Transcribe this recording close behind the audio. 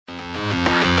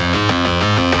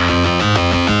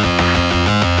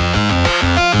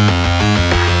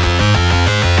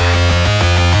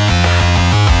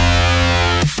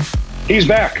He's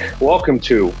back. Welcome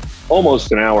to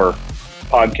Almost an Hour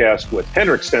podcast with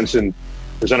Henrik Stenson,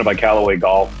 presented by Callaway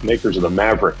Golf, makers of the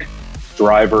Maverick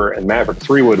driver and Maverick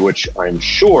 3-wood, which I'm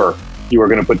sure you are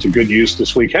going to put to good use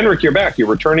this week. Henrik, you're back. You're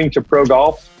returning to pro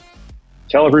golf.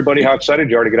 Tell everybody how excited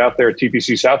you are to get out there at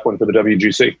TPC Southwind for the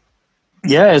WGC.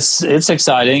 Yeah, it's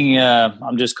exciting.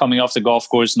 I'm just coming off the golf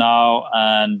course now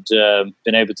and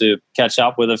been able to catch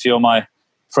up with a few of my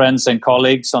friends and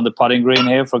colleagues on the putting green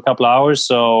here for a couple of hours.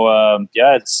 So,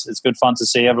 it's good fun to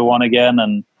see everyone again.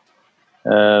 And,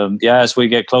 as we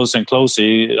get closer and closer,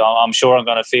 I'm sure I'm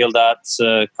going to feel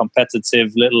that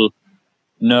competitive little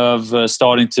nerve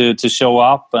starting to show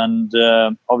up. And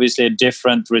obviously a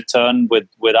different return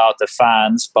without the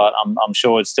fans. But I'm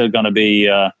sure it's still going to be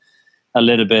a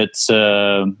little bit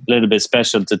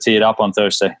special to tee it up on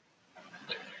Thursday.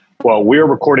 Well, we're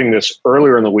recording this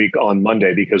earlier in the week on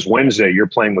Monday because Wednesday you're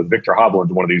playing with Victor Hovland,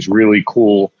 one of these really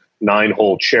cool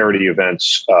 9-hole charity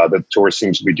events that the tour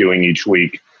seems to be doing each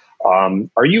week.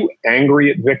 Are you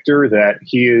angry at Victor that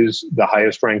he is the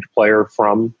highest ranked player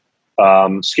from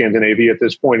Scandinavia at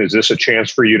this point? Is this a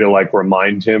chance for you to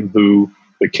remind him who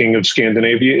the king of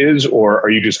Scandinavia is, or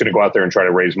are you just going to go out there and try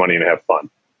to raise money and have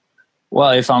fun?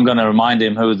 Well, if I'm going to remind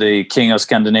him who the king of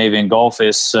Scandinavian golf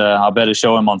is, I better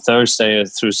show him on Thursday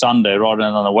through Sunday rather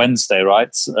than on a Wednesday,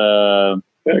 right?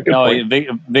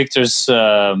 Victor's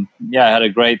had a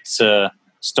great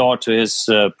start to his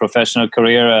professional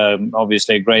career.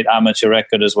 Obviously, a great amateur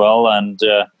record as well, and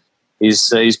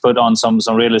he's put on some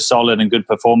really solid and good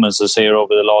performances here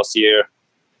over the last year.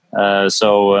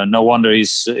 So no wonder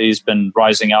he's been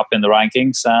rising up in the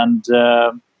rankings, and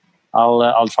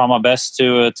I'll try my best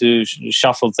to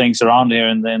shuffle things around here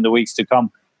in the weeks to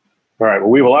come. All right. Well,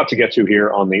 we have a lot to get to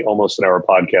here on the Almost an Hour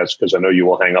podcast because I know you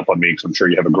will hang up on me because I'm sure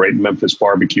you have a great Memphis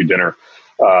barbecue dinner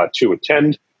to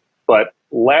attend. But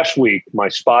last week, my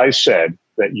spies said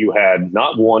that you had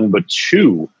not one but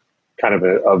two kind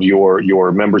of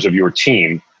your members of your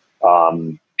team,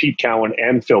 Pete Cowan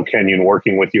and Phil Kenyon,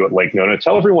 working with you at Lake Nona.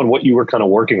 Tell everyone what you were kind of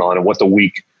working on and what the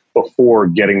week before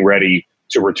getting ready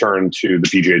to return to the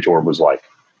PGA Tour was like.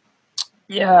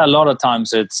 Yeah, a lot of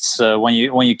times it's when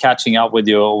you're catching up with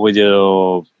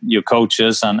your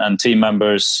coaches and team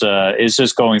members, it's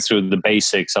just going through the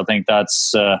basics. I think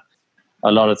that's a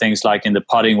lot of things like in the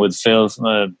putting with Phil,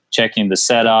 checking the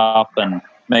setup and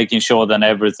making sure that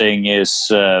everything is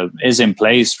in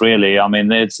place. Really, I mean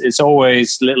it's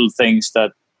always little things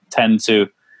that tend to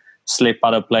slip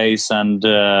out of place, and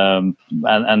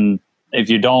if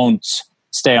you don't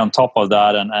stay on top of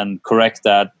that and correct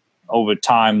that over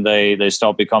time, they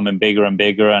start becoming bigger and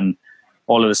bigger, and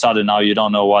all of a sudden now you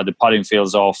don't know why the putting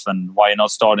feels off and why you're not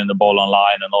starting the ball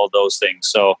online and all those things.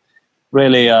 So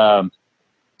really a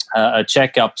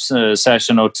checkup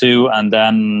session or two, and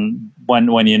then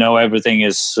when you know everything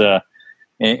is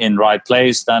in right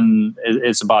place, then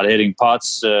it's about hitting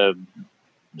putts,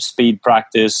 speed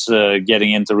practice,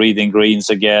 getting into reading greens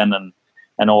again,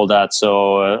 and all that.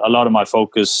 So a lot of my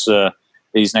focus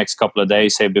these next couple of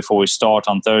days here before we start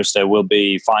on Thursday will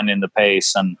be finding the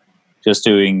pace and just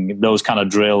doing those kind of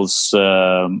drills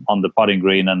on the putting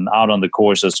green and out on the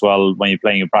course as well. When you're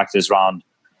playing a practice round,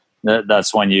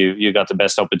 that's when you got the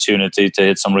best opportunity to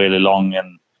hit some really long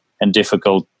and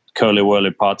difficult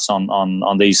curly-whirly putts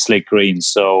on these slick greens.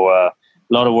 So a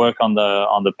lot of work on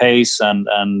the pace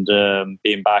and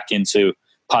being back into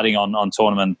putting on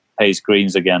tournament pace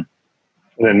greens again.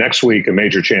 And then next week, a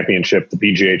major championship, the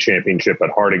PGA Championship at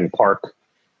Harding Park.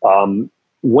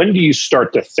 When do you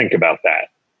start to think about that?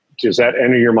 Does that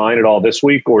enter your mind at all this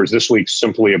week, or is this week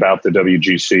simply about the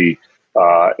WGC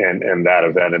and that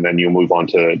event, and then you move on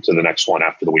to the next one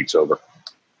after the week's over?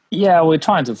 Yeah, we're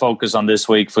trying to focus on this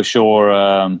week for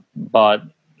sure. But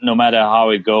no matter how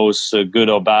it goes, good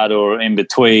or bad or in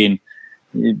between,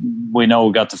 we know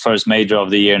we got the first major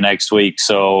of the year next week.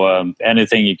 So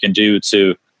anything you can do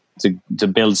to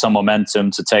build some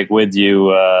momentum to take with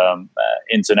you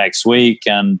into next week.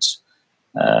 And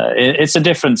it's a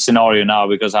different scenario now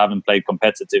because I haven't played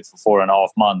competitive for 4.5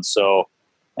 months. So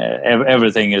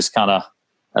everything is kind of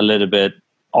a little bit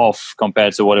off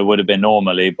compared to what it would have been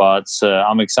normally. But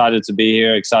I'm excited to be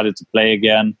here, excited to play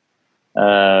again.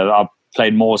 I've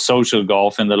played more social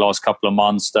golf in the last couple of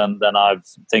months than I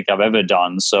think I've ever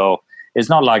done. So it's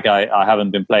not like I haven't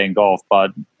been playing golf,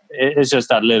 but it's just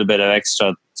that little bit of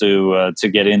extra to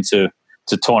get into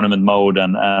tournament mode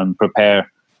and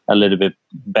prepare a little bit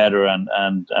better and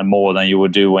more than you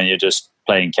would do when you're just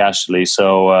playing casually.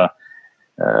 So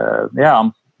I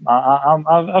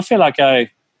feel like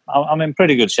I'm in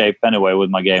pretty good shape anyway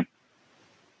with my game.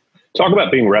 Talk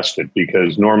about being rested,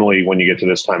 because normally when you get to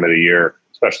this time of the year,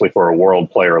 especially for a world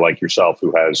player like yourself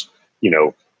who has,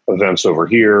 events over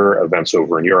here, events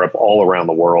over in Europe, all around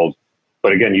the world.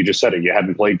 But again, you just said it, you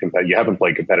haven't played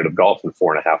competitive golf in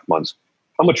 4.5 months.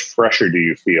 How much pressure do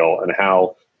you feel, and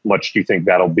how much do you think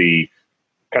that'll be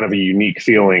kind of a unique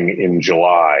feeling in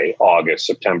July, August,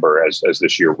 September as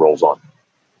this year rolls on?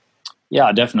 Yeah,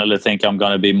 I definitely think I'm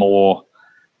going to be more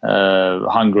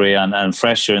hungry and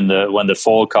fresher when the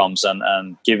fall comes,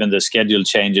 and given the schedule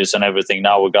changes and everything,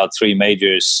 now we've got 3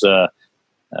 majors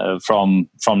from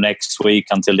next week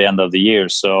until the end of the year.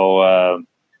 So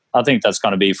I think that's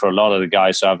going to be, for a lot of the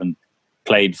guys who haven't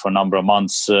played for a number of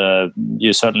months,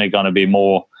 you're certainly going to be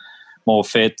more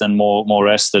fit and more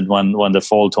rested when the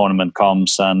fall tournament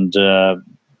comes. And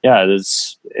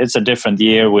it's a different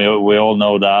year. We all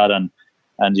know that,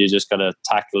 and you just got to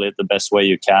tackle it the best way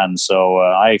you can. So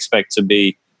I expect to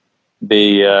be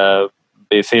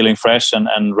feeling fresh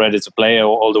and ready to play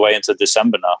all the way into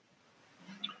December now.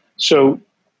 So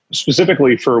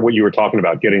specifically for what you were talking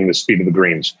about, getting the speed of the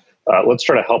greens, let's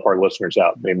try to help our listeners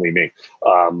out, mainly me.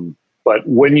 But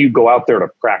when you go out there to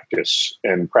practice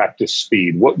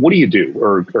speed, what do you do?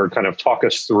 Or kind of talk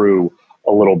us through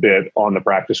a little bit on the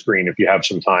practice green if you have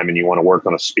some time and you want to work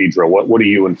on a speed drill. What do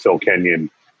you and Phil Kenyon,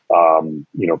 kind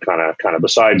of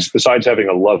besides having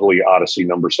a lovely Odyssey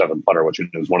number 7 putter, which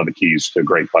is one of the keys to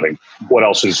great putting, what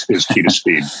else is key to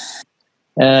speed?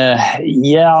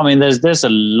 There's a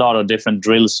lot of different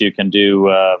drills you can do.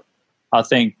 I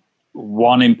think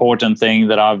one important thing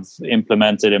that I've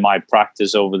implemented in my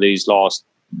practice over these last,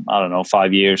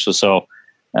 5 years or so,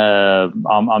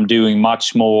 I'm doing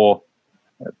much more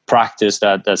practice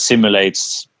that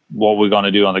simulates what we're going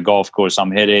to do on the golf course.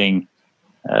 I'm hitting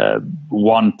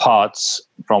one putt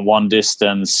from one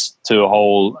distance to a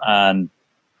hole, and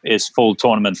it's full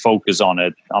tournament focus on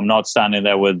it. I'm not standing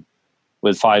there with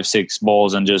 5-6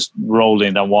 balls and just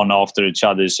rolling them one after each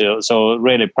other. So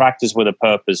really, practice with a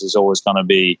purpose is always going to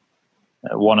be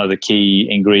one of the key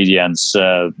ingredients.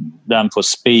 Then for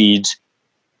speed,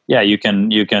 you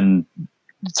can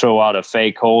throw out a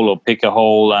fake hole or pick a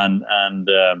hole, and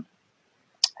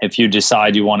if you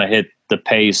decide you want to hit the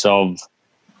pace of,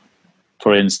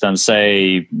 for instance,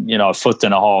 say, 1.5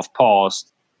 foot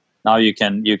past, now you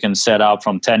can set out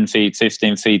from 10 feet,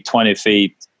 15 feet, 20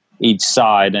 feet each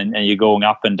side, and you're going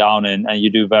up and down, and you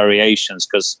do variations,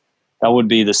 because that would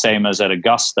be the same as at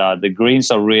Augusta. The greens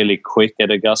are really quick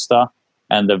at Augusta,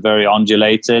 and they're very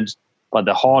undulated. But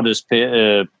the hardest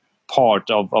part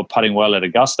of putting well at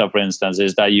Augusta, for instance,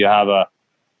 is that you have a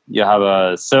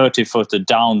 30-footer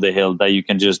down the hill that you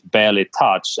can just barely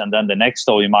touch, and then the next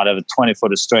hole you might have a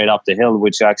 20-footer straight up the hill,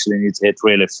 which you actually need to hit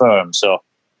really firm. So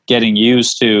getting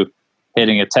used to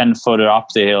hitting a 10-footer up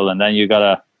the hill, and then you got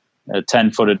a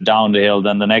 10-footer down the hill,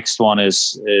 then the next one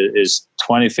is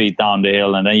 20 feet down the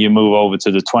hill, and then you move over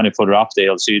to the 20-footer up the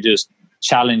hill. So you just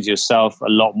challenge yourself a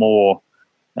lot more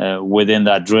within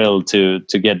that drill to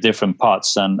get different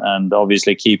putts, and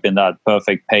obviously keeping that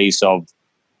perfect pace of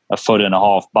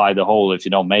 1.5 foot by the hole if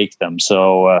you don't make them.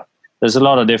 So there's a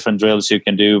lot of different drills you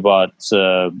can do, but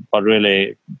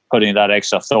really putting that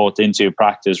extra thought into your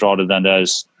practice rather than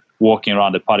just walking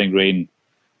around the putting green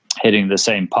hitting the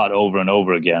same putt over and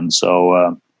over again.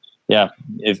 So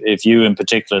if you in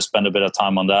particular spend a bit of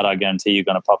time on that, I guarantee you're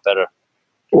going to putt better.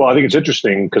 Well, I think it's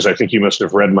interesting because I think you must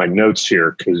have read my notes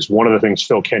here, because one of the things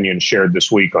Phil Kenyon shared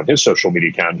this week on his social media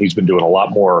account, he's been doing a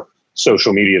lot more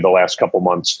social media the last couple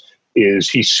months, is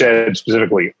he said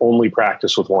specifically, only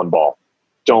practice with one ball.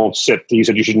 Don't sit. He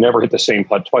said you should never hit the same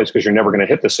putt twice, because you're never going to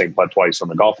hit the same putt twice on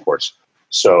the golf course.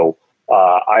 So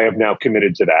I have now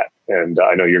committed to that. And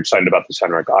I know you're excited about this,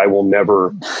 Henrik. I will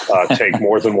never take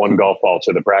more than one golf ball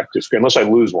to the practice green, unless I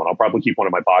lose one. I'll probably keep one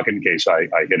in my pocket in case I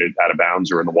hit it out of bounds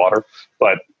or in the water.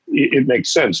 But it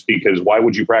makes sense, because why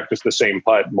would you practice the same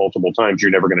putt multiple times?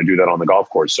 You're never going to do that on the golf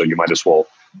course. So you might as well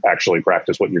actually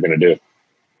practice what you're going to do.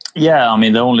 Yeah,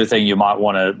 the only thing you might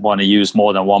want to use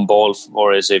more than one ball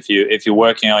for is if you're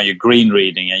working on your green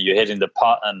reading and you're hitting the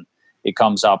putt and it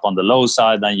comes up on the low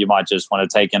side, then you might just want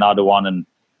to take another one and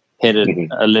hit it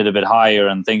a little bit higher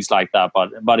and things like that.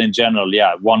 But in general,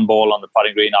 one ball on the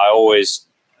putting green. I always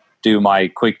do my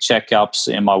quick checkups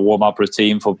in my warm-up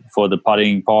routine for the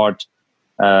putting part.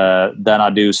 Then I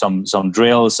do some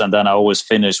drills, and then I always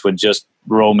finish with just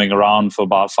roaming around for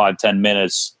about 5-10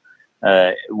 minutes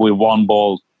with one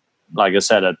ball. Like I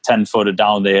said, a 10-footer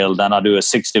down the hill. Then I do a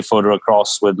 60-footer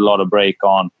across with a lot of break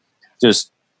on,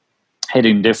 just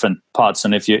hitting different putts.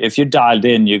 And if you're dialed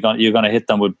in, you're going to hit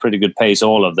them with pretty good pace,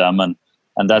 all of them. And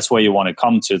that's where you want to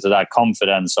come to that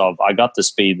confidence of, I got the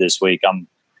speed this week.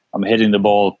 I'm hitting the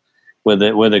ball with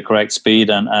the correct speed,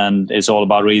 and it's all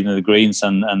about reading the greens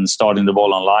and starting the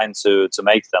ball on line to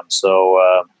make them.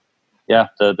 So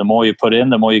the more you put in,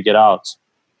 the more you get out.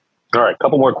 All right, a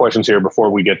couple more questions here before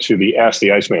we get to the Ask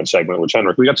the Iceman segment, which,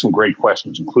 Henrik, we got some great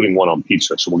questions, including one on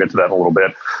pizza, so we'll get to that in a little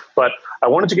bit. But I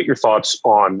wanted to get your thoughts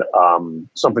on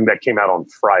something that came out on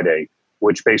Friday,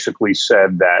 which basically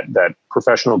said that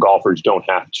professional golfers don't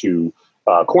have to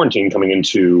quarantine coming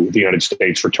into the United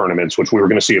States for tournaments, which we were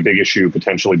going to see a big issue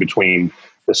potentially between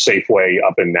the Safeway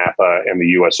up in Napa and the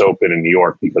U.S. Open in New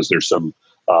York, because there's some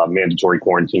mandatory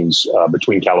quarantines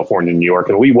between California and New York.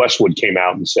 And Lee Westwood came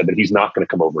out and said that he's not going to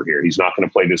come over here. He's not going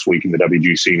to play this week in the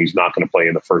WGC, and he's not going to play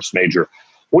in the first major.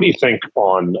 What do you think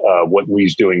on what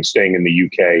Lee's doing, staying in the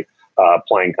UK,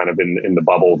 playing kind of in the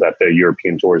bubble that the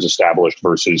European Tour has established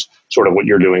versus sort of what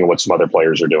you're doing and what some other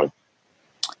players are doing?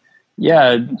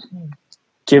 Yeah,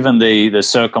 given the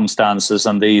circumstances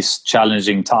and these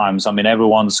challenging times, I mean,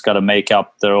 everyone's got to make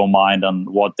up their own mind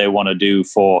on what they want to do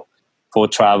for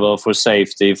travel, for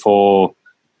safety, for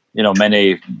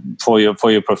for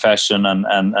your profession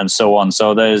and so on.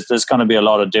 So there's going to be a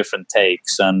lot of different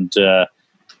takes, and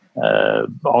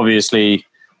obviously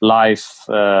life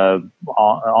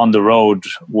on the road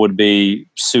would be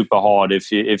super hard if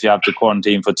you have to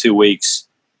quarantine for 2 weeks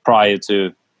prior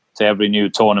to every new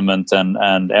tournament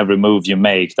and every move you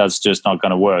make. That's just not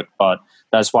going to work. But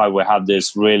that's why we have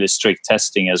this really strict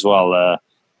testing as well.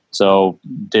 So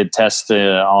did test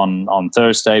on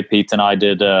Thursday. Pete and I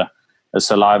did a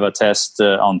saliva test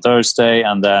on Thursday,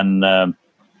 and then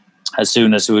as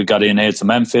soon as we got in here to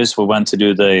Memphis, we went to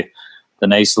do the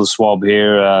nasal swab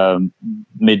here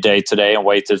midday today and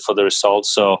waited for the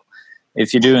results. So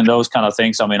if you're doing those kind of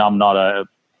things, I mean, I'm not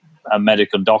a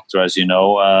medical doctor, as you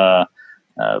know,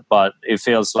 but it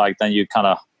feels like then you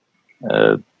kind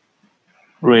of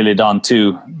really done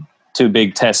two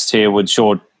big tests here with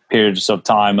short periods of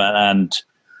time, and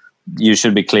you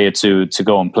should be clear to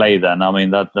go and play then. I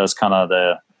mean, that's kind of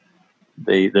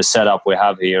the setup we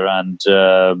have here, and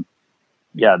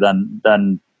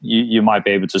then you might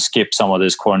be able to skip some of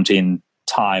this quarantine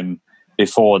time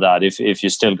before that if you're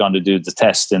still going to do the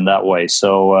test in that way.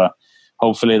 So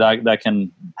hopefully that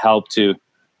can help to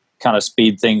kind of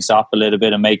speed things up a little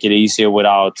bit and make it easier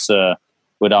without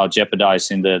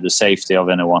jeopardizing the safety of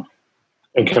anyone.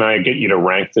 And can I get you to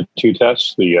rank the two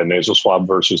tests, the nasal swab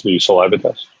versus the saliva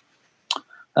test?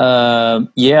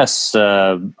 Yes.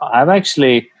 I've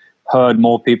actually heard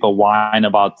more people whine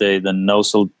about the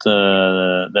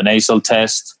nasal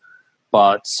test,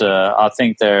 but I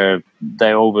think they're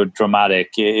over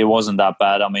dramatic. It wasn't that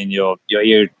bad. I mean, your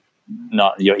ear,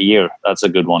 that's a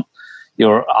good one.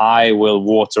 Your eye will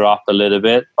water up a little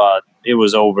bit, but it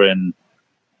was over in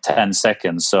 10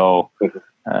 seconds. So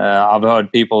I've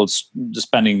heard people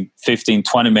spending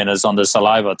 15-20 minutes on the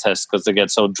saliva test because they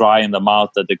get so dry in the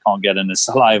mouth that they can't get any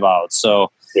saliva out.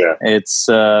 So it's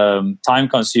time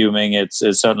consuming. It's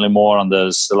certainly more on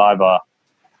the saliva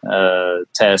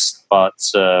test, but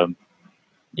the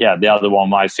other one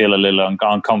might feel a little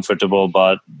uncomfortable,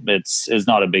 but it's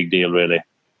not a big deal really.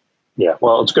 Yeah,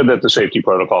 well, it's good that the safety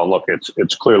protocol, look,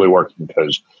 it's clearly working,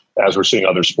 because as we're seeing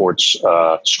other sports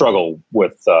struggle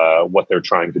with what they're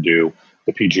trying to do,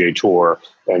 the PGA Tour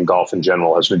and golf in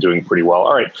general has been doing pretty well.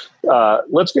 All right,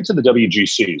 let's get to the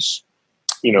WGCs.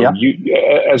 You,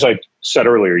 as I said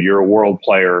earlier, you're a world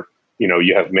player.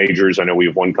 You have majors. I know we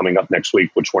have one coming up next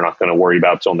week, which we're not going to worry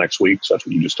about till next week. So that's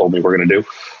what you just told me we're going to do.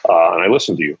 And I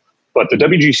listened to you. But the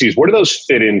WGCs, where do those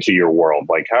fit into your world?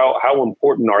 Like how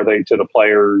important are they to the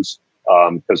players?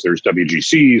 Because there's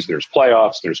WGCs, there's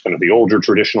playoffs, there's kind of the older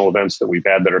traditional events that we've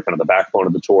had that are kind of the backbone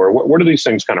of the tour. Where do these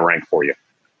things kind of rank for you?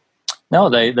 No,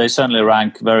 they certainly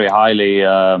rank very highly.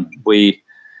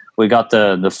 We got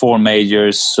the four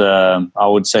majors. I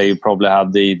would say you probably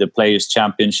have the Players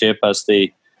Championship as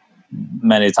the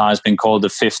many times been called the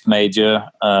fifth major,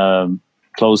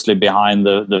 closely behind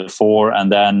the four,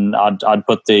 and then I'd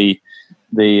put the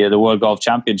World Golf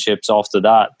Championships after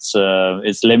that.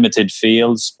 It's limited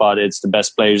fields, but it's the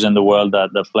best players in the world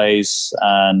that plays,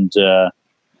 and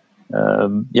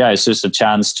it's just a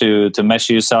chance to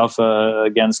measure yourself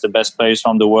against the best players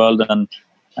from the world,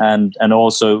 and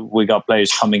also we got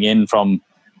players coming in from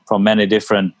many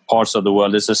different parts of the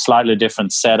world. It's a slightly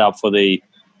different setup for the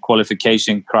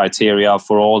qualification criteria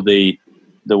for all the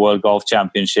World Golf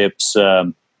Championships.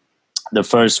 The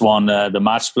first one, the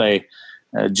match play,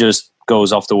 just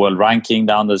goes off the world ranking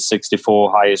down to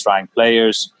 64 highest ranked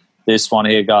players. This one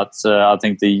here got, I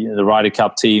think, the Ryder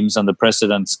Cup teams and the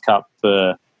President's Cup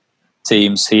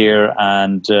teams here,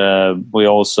 and we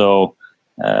also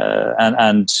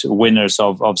and winners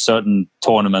of certain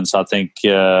tournaments. I think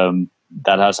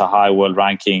that has a high world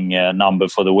ranking number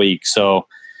for the week. So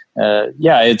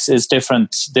it's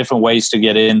different ways to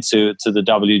get into the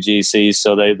WGC.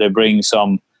 So they bring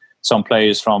some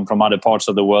players from other parts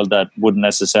of the world that wouldn't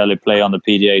necessarily play on the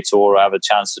PGA Tour or have a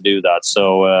chance to do that.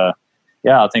 So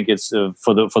I think it's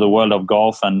for the world of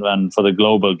golf and for the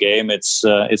global game, it's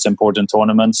important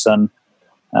tournaments and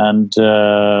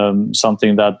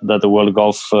something that the world of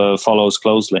golf follows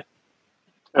closely.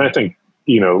 And I think,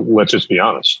 let's just be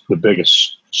honest, the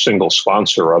biggest single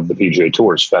sponsor of the PGA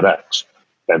Tour is FedEx.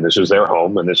 And this is their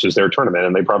home and this is their tournament.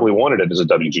 And they probably wanted it as a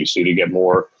WGC to get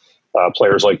more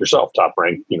players like yourself, top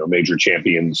ranked, major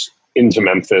champions into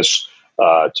Memphis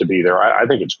to be there. I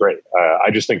think it's great.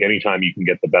 I just think anytime you can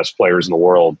get the best players in the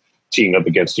world teeing up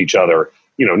against each other,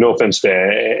 no offense to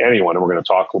anyone, and we're going to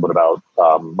talk a little bit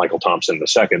about Michael Thompson in a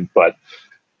second, but,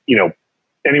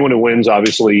 anyone who wins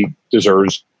obviously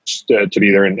deserves to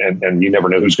be there, and you never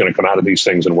know who's going to come out of these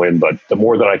things and win. But the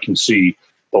more that I can see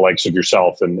the likes of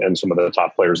yourself and some of the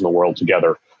top players in the world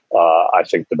together, I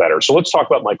think the better. So let's talk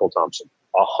about Michael Thompson.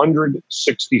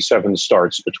 167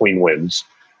 starts between wins.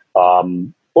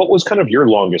 What was kind of your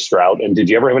longest drought, and did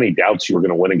you ever have any doubts you were going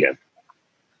to win again?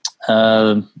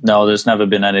 No, there's never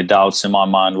been any doubts in my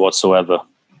mind whatsoever,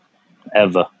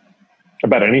 ever.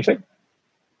 About anything?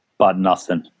 About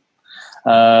nothing.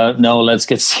 No, let's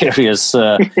get serious.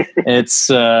 It's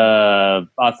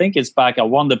I think it's back. I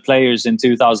won the Players in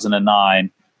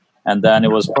 2009, and then it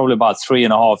was probably about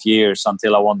 3.5 years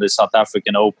until I won the South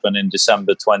African Open in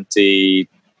December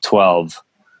 2012.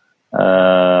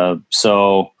 That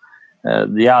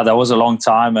was a long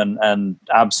time, and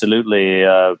absolutely,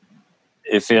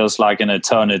 it feels like an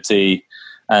eternity,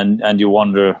 and you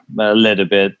wonder a little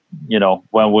bit,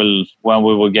 when we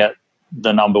will get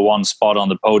the number one spot on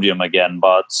the podium again.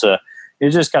 But you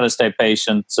just got to stay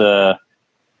patient. I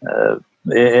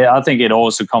think it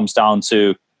also comes down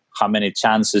to how many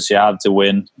chances you have to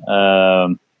win.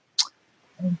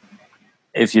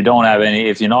 If you don't have any,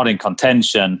 if you're not in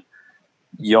contention,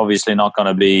 you're obviously not going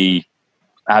to be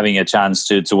having a chance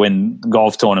to win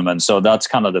golf tournaments. So that's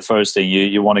kind of the first thing.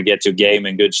 You want to get your game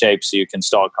in good shape so you can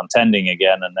start contending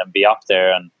again and then be up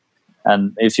there. And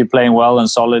if you're playing well and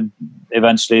solid,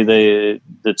 eventually the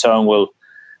turn will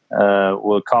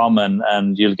come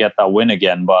and you'll get that win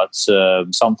again. But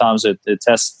sometimes it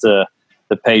tests the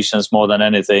patience more than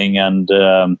anything. And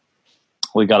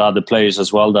we got other players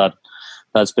as well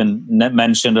that's been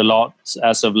mentioned a lot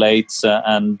as of late.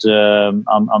 And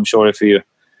I'm sure if you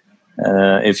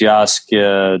ask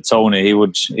Tony, he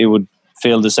would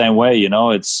feel the same way.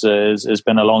 It's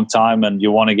been a long time and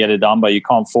you want to get it done, but you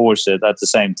can't force it at the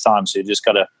same time. So you just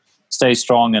got to stay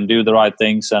strong and do the right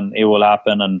things, and it will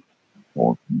happen. And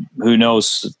who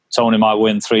knows, Tony might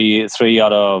win three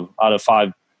out of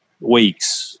 5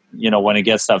 weeks. When he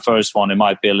gets that first one, it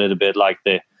might be a little bit like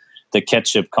the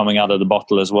ketchup coming out of the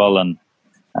bottle as well, and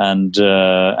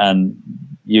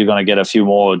you're going to get a few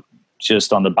more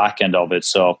just on the back end of it.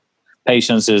 So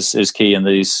patience is key in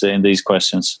these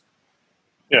questions.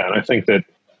 Yeah, and I think that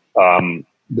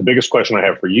the biggest question I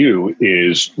have for you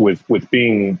is with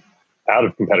being out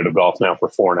of competitive golf now for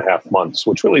 4.5 months,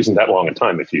 which really isn't that long a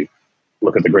time if you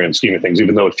look at the grand scheme of things,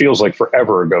 even though it feels like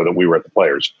forever ago that we were at the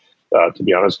Players, to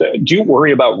be honest. Do you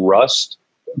worry about rust?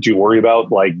 Do you worry about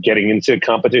getting into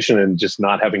competition and just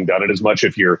not having done it as much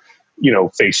if you're,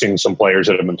 facing some players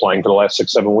that have been playing for the last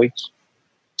 6-7 weeks?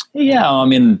 Yeah, I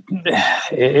mean,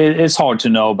 it's hard to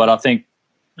know, but I think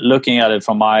looking at it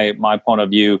from my point of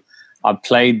view, I've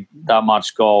played that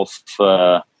much golf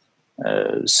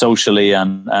socially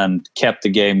and kept the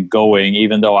game going,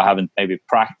 even though I haven't maybe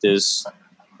practiced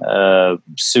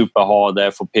super hard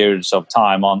there for periods of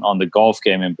time on the golf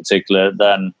game in particular.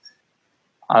 Then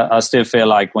I still feel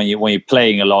like when you're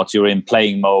playing a lot, you're in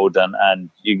playing mode and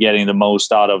you're getting the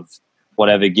most out of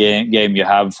whatever game you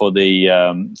have for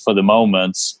the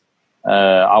moments.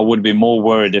 I would be more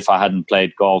worried if I hadn't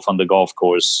played golf on the golf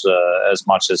course as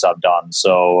much as I've done.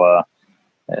 So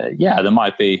there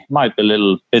might be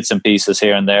little bits and pieces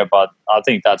here and there, but I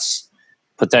think that's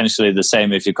potentially the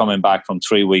same if you're coming back from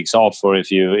 3 weeks off, or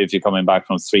if you're coming back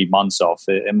from 3 months off.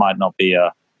 It might not be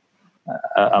a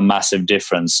massive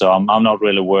difference. So I'm not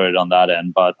really worried on that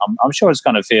end, but I'm sure it's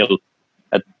going to feel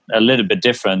a little bit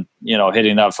different,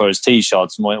 hitting that first tee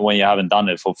shots when you haven't done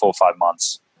it for 4 or 5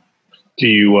 months. Do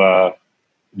you have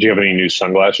any new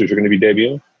sunglasses you're going to be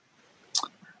debuting?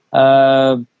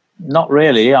 Not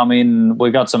really. I mean,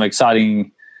 we got some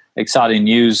exciting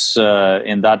news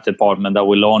in that department, that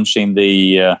we're launching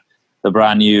the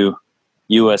brand new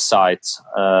US site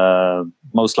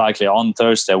most likely on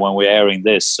Thursday when we're airing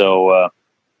this. So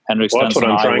Henrik Well, that's what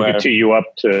Stenson I'm trying Eyewear. to tee you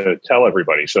up to tell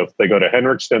everybody. So if they go to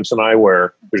Henrik Stenson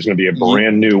Eyewear, there's going to be a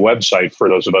brand new website for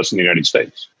those of us in the United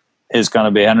States. It's going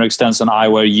to be Henrik Stenson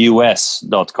Eyewear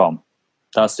US.com.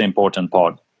 That's the important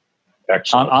part.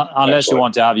 Excellent. Unless you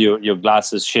want to have your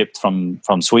glasses shipped from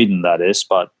Sweden, that is.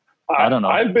 But I don't know.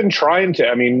 I've been trying to,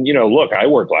 look, I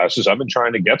wear glasses. I've been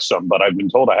trying to get some, but I've been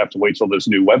told I have to wait till this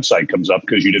new website comes up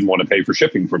because you didn't want to pay for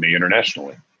shipping for me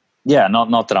internationally. Yeah,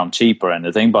 not that I'm cheap or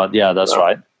anything, but yeah, that's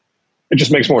right. It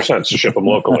just makes more sense to ship them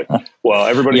locally. Well,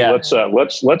 everybody, let's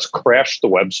crash the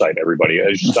website. Everybody,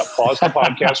 just pause the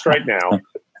podcast right now.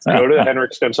 Go to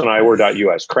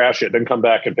henrikstensoneyewear.us, crash it, then come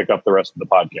back and pick up the rest of the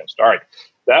podcast. All right.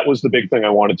 That was the big thing I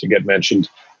wanted to get mentioned.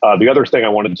 The other thing I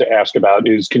wanted to ask about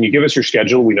is, can you give us your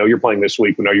schedule? We know you're playing this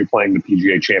week. We know you're playing the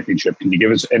PGA Championship. Can you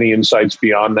give us any insights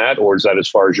beyond that, or is that as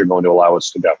far as you're going to allow us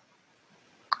to go?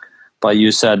 But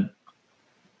you said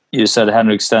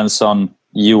Henrik Stenson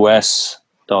US.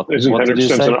 Isn't Henrik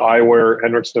Stenson Eyewear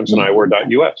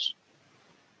henrikstensoneyewear.us?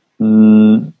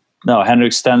 No,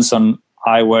 Henrik Stenson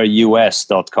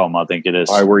eyewearus.com, I think it is.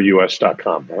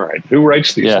 eyewearus.com. All right. Who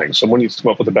writes these things? Someone needs to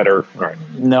come up with a better. All right.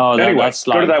 No, anyway, that's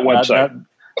go to that website.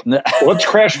 Well, let's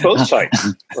crash both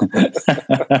sites.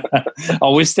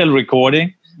 Are we still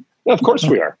recording? Yeah, of course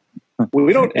we are.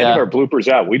 We don't edit our bloopers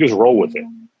out. We just roll with it.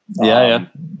 Yeah,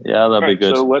 that'd be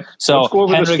good. So let's go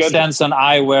over Henrik Stenson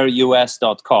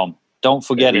eyewearus.com. Don't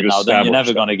forget it now. Then you're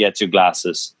never going to get your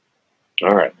glasses. All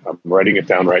right. I'm writing it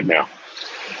down right now.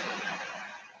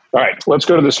 All right, let's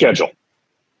go to the schedule.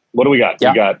 What do we got?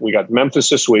 Yeah. We got Memphis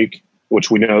this week, which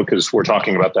we know because we're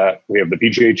talking about that. We have the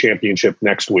PGA Championship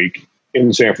next week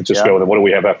in San Francisco. And then what do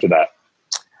we have after that?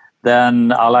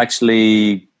 Then I'll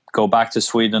actually go back to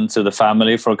Sweden to the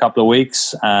family for a couple of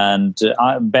weeks, and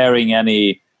I'm bearing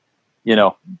any,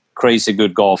 crazy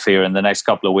good golf here in the next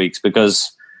couple of weeks,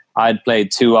 because I'd played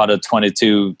 2 out of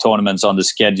 22 tournaments on the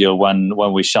schedule when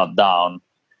we shut down.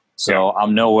 So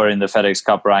I'm nowhere in the FedEx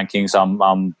Cup rankings.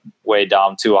 I'm way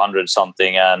down 200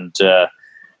 something, and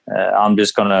I'm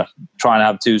just gonna try and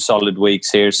have 2 solid weeks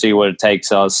here, see where it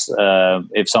takes us.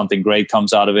 If something great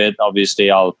comes out of it, obviously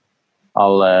I'll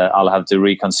have to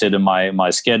reconsider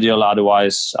my schedule.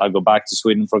 Otherwise, I'll go back to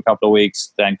Sweden for a couple of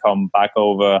weeks, then come back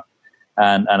over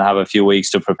and have a few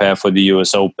weeks to prepare for the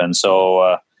US Open.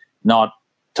 So not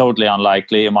totally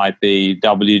unlikely. It might be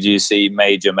WGC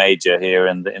major here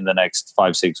in the next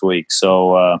 5-6 weeks.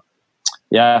 So a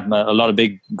lot of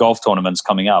big golf tournaments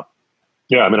coming up.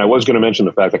 Yeah, I was going to mention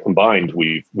the fact that combined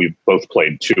we've both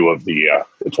played 2 of the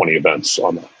 20 events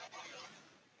on the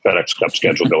FedEx Cup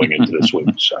schedule going into this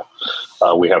week. So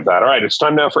we have that. All right, it's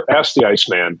time now for Ask the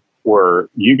Iceman, where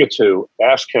you get to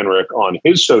ask Henrik on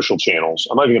his social channels.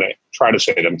 I'm not even going to try to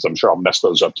say them because I'm sure I'll mess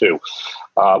those up too.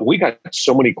 We got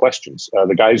so many questions.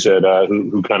 The guys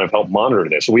who kind of help monitor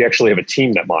this. We actually have a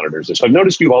team that monitors this. I've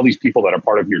noticed you have all these people that are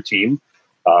part of your team.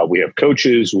 We have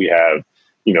coaches. We have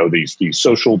these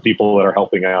social people that are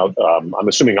helping out. I'm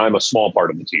assuming I'm a small part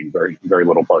of the team, very very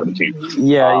little part of the team.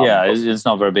 It's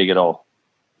not very big at all.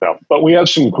 No, but we have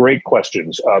some great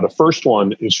questions. The first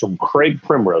one is from Craig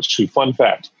Primrose, who, fun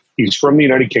fact, he's from the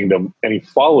United Kingdom, and he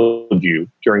followed you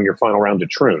during your final round at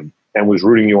Troon and was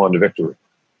rooting you on to victory.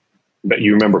 That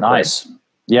you remember. Nice. Craig.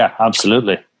 Yeah,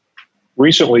 absolutely.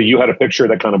 Recently, you had a picture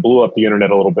that kind of blew up the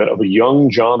internet a little bit of a young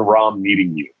John Rahm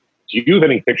meeting you. Do you have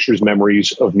any pictures,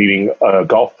 memories of meeting a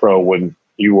golf pro when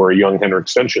you were a young Henrik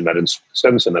Stenson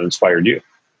that inspired you?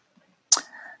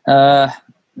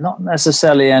 Not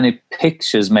necessarily any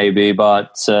pictures, maybe,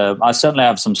 but I certainly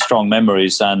have some strong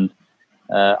memories. And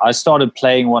I started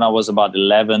playing when I was about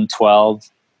 11, 12,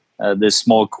 this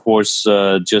small course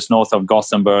just north of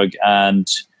Gothenburg. And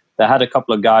they had a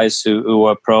couple of guys who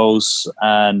were pros,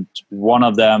 and one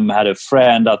of them had a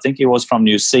friend, I think he was from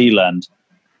New Zealand,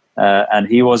 and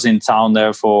he was in town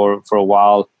there for a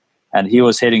while, and he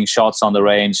was hitting shots on the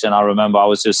range. And I remember I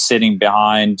was just sitting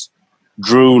behind,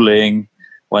 drooling,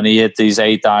 when he hit these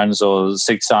 8 irons or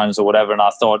 6 irons or whatever, and I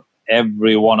thought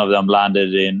every one of them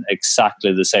landed in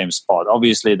exactly the same spot.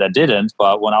 Obviously they didn't,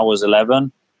 but when I was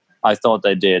 11, I thought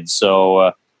they did.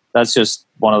 So that's just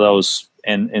one of those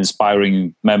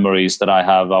inspiring memories that I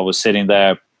have. I was sitting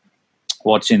there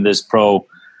watching this pro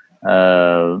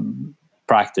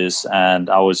practice, and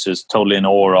I was just totally in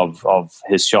awe of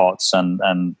his shots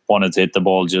and wanted to hit the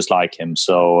ball just like him.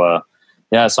 So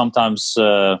sometimes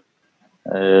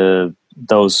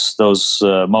those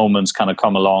moments kind of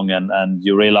come along, and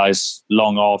you realize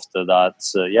long after that,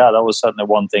 that was certainly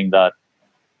one thing that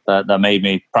made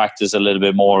me practice a little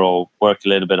bit more or work a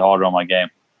little bit harder on my game.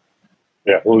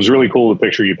 Yeah, well, it was really cool, the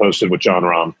picture you posted with John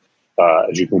Rahm.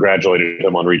 as you congratulated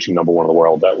him on reaching number one in the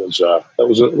world. That was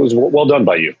well done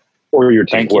by you or your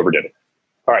team, whoever did it.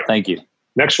 All right. Thank you.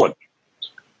 Next one.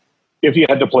 If you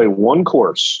had to play one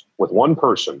course with one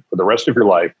person for the rest of your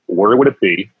life, where would it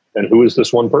be, and who is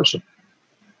this one person?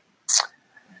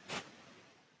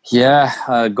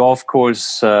 Yeah, golf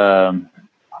course.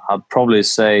 I'd probably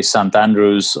say St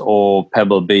Andrews or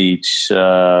Pebble Beach,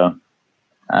 and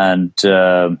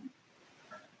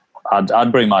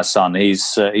I'd bring my son.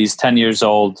 He's 10 years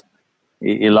old.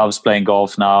 He loves playing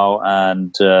golf now,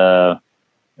 and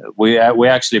we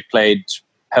actually played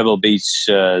Pebble Beach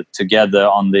together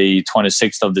on the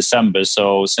 26th of December.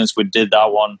 So since we did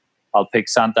that one, I'll pick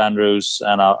St Andrews,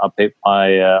 and I'll pick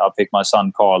my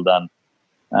son Carl then,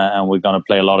 and we're going to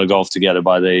play a lot of golf together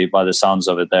by the sounds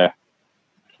of it there.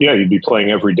 Yeah, you'd be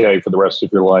playing every day for the rest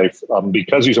of your life.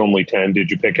 Because he's only 10, did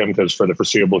you pick him because for the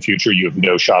foreseeable future you have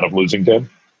no shot of losing to him?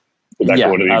 Did that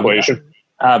go into the equation?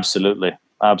 Absolutely.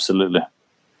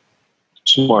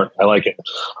 Smart. I like it.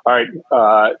 All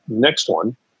right. Next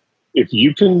one. If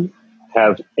you can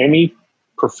have any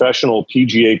professional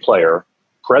PGA player,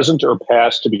 present or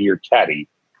past, to be your caddy,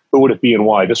 who would it be and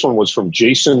why? This one was from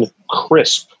Jason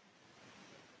Crisp.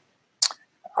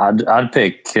 I'd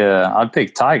pick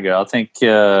Tiger. I think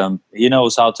he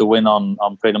knows how to win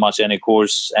on pretty much any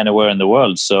course anywhere in the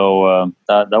world. So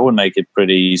that would make it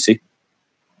pretty easy.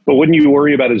 But wouldn't you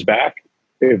worry about his back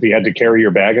if he had to carry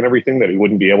your bag and everything, that he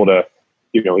wouldn't be able to,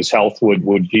 his health would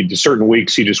certain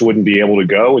weeks he just wouldn't be able to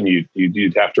go, and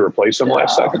you'd have to replace him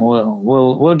last second?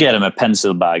 We'll get him a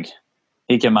pencil bag.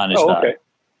 He can manage that.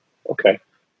 Okay.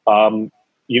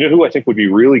 You know who I think would be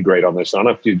really great on this? I don't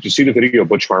know, did you see the video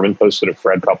Butch Harmon posted of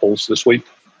Fred Couples this week?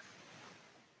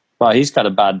 Well, he's got a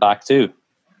bad back too.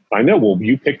 I know. Well,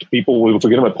 you picked people. If we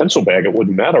get him a pencil bag, it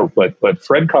wouldn't matter. But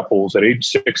Fred Couples at age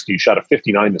 60 shot a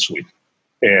 59 this week,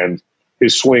 and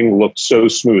his swing looked so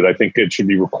smooth. I think it should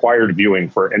be required viewing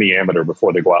for any amateur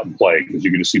before they go out and play, because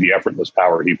you can just see the effortless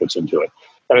power he puts into it.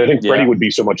 And I think Freddie would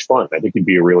be so much fun. I think he'd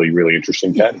be a really, really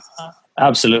interesting caddy.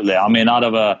 Absolutely. I mean, out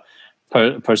of a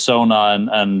persona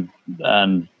and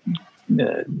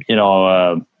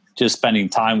just spending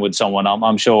time with someone,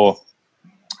 I'm sure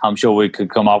we could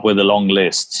come up with a long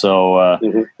list. So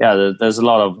there's a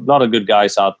lot of good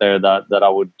guys out there that I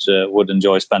would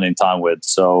enjoy spending time with.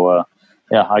 So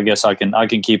I guess I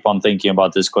can keep on thinking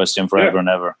about this question forever and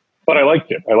ever. But I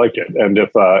liked it. And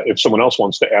if someone else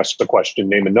wants to ask the question,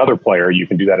 name another player, you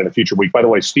can do that in a future week. By the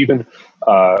way, Stephen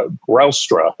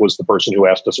Graustra was the person who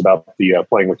asked us about the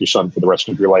playing with your son for the rest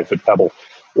of your life at Pebble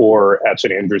or at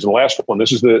St Andrews. And the last one,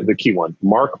 this is the key one.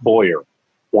 Mark Boyer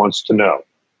wants to know.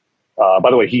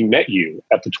 By the way, he met you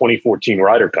at the 2014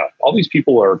 Ryder Cup. All these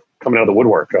people are coming out of the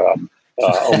woodwork.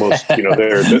 Almost,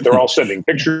 they're all sending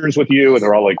pictures with you, and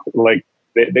they're all like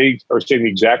they are saying the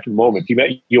exact moment. He met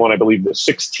you on, I believe, the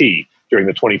 6th tee during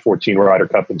the 2014 Ryder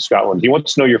Cup in Scotland. He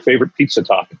wants to know your favorite pizza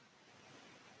topping.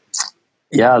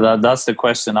 Yeah, that's the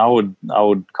question I would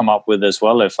come up with as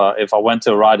well. If I went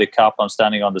to a Ryder Cup, I'm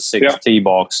standing on the 6th tee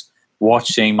box,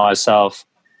 watching myself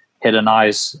hit a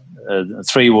nice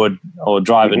 3-wood or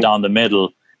drive it down the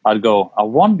middle. I'd go, I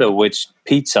wonder which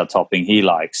pizza topping he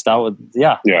likes. That would,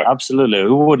 absolutely.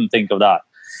 Who wouldn't think of that?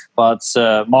 But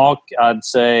Mark, I'd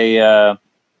say I'll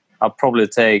probably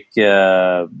take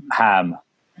ham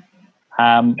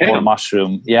or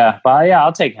mushroom. Yeah, but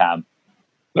I'll take ham.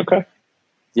 Okay.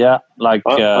 Yeah, like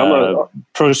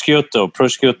prosciutto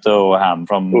ham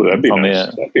from. Oh, that'd be nice. Here.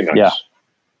 That'd be nice. Yeah,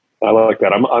 I like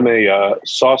that. I'm a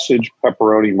sausage,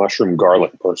 pepperoni, mushroom,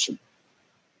 garlic person.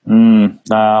 I'm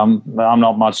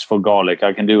not much for garlic.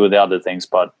 I can do with the other things,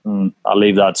 but I'll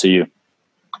leave that to you.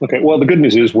 Okay. Well, the good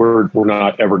news is we're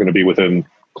not ever going to be within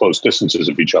close distances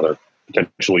of each other,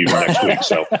 potentially even next week.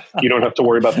 So you don't have to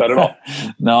worry about that at all.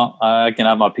 No, I can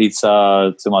have my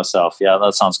pizza to myself. Yeah,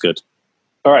 that sounds good.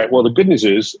 All right. Well, the good news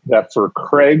is that for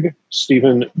Craig,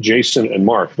 Stephen, Jason, and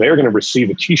Mark, they are going to receive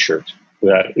a T-shirt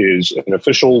that is an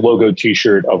official logo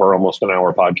T-shirt of our Almost an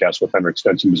Hour podcast with Henrik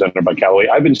Stenson, presented by Caddie.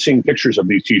 I've been seeing pictures of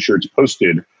these T-shirts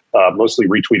posted, mostly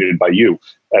retweeted by you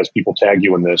as people tag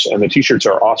you in this, and the T-shirts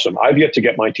are awesome. I've yet to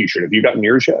get my T-shirt. Have you gotten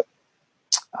yours yet?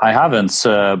 I haven't,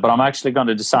 but I'm actually going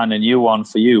to design a new one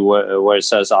for you where it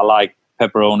says, I like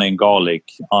pepperoni and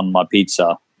garlic on my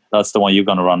pizza. That's the one you're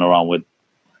going to run around with.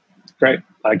 Great.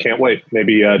 I can't wait.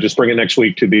 Maybe just bring it next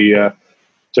week to the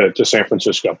to San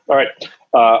Francisco. All right.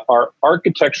 Our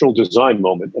architectural design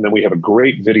moment, and then we have a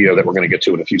great video that we're going to get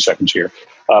to in a few seconds here.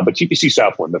 But TPC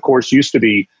Southwind, the course used to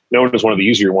be known as one of the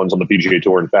easier ones on the PGA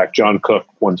Tour. In fact, John Cook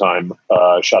one time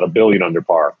shot 1 billion under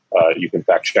par. You can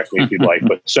fact check me if you'd like,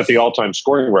 but set the all-time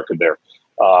scoring record there.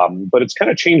 But it's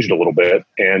kind of changed a little bit.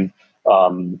 And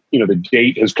The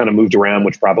date has kind of moved around,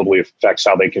 which probably affects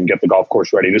how they can get the golf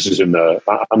course ready. This is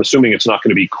I'm assuming it's not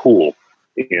going to be cool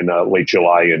in late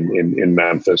July in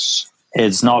Memphis.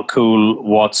 It's not cool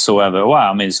whatsoever. Well,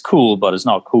 I mean, it's cool, but it's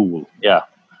not cool. Yeah.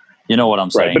 You know what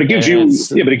I'm saying? Right. But it gives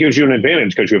you an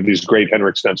advantage because you have these great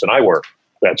Henrik Stenson eyewear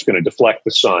that's going to deflect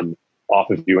the sun off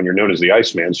of you, and you're known as the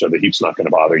Iceman, so the heat's not going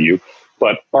to bother you.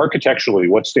 But architecturally,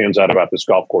 what stands out about this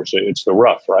golf course? It's the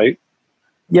rough, right?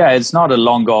 Yeah, it's not a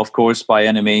long golf course by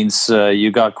any means.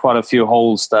 You got quite a few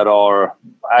holes that are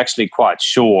actually quite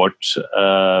short,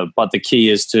 but the key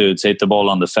is to hit the ball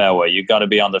on the fairway. You got to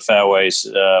be on the fairways.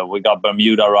 We got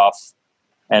Bermuda rough.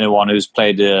 Anyone who's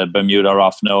played the Bermuda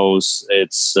rough knows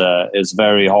it's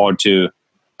very hard to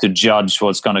judge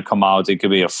what's going to come out. It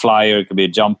could be a flyer, it could be a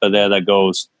jumper there that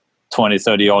goes 20,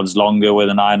 30 yards longer with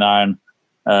an 9-iron,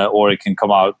 or it can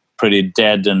come out pretty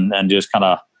dead and just kind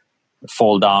of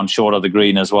fall down short of the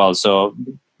green as well. So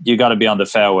you got to be on the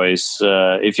fairways.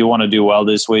 If you want to do well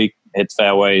this week, hit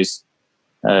fairways.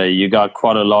 You got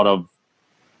quite a lot of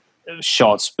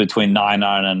shots between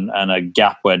 9-iron and a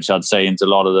gap wedge, I'd say, into a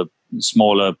lot of the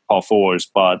smaller par fours.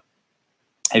 But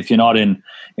if you're not in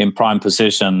prime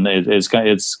position,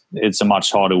 it's a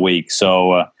much harder week.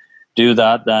 So do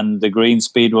that. Then the green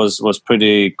speed was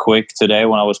pretty quick today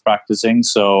when I was practicing.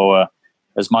 So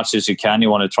as much as you can, you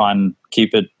want to try and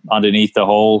keep it underneath the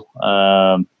hole.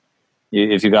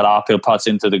 If you got uphill putts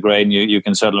into the green, you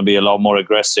can certainly be a lot more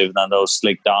aggressive than those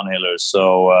slick downhillers.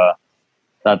 So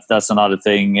that's another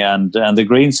thing. And the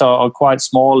greens are quite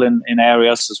small in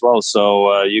areas as well.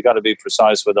 So you got to be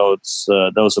precise with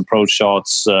those approach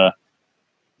shots.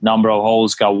 Number of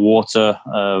holes got water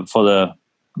for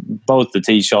both the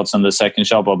tee shots and the second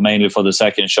shot, but mainly for the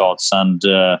second shots. And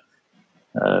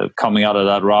coming out of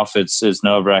that rough, it's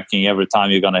nerve-wracking every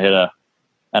time you're going to hit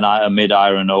a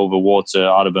mid-iron over water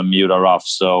out of a Bermuda rough.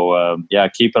 So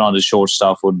keep it on the short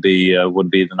stuff would be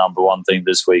the number one thing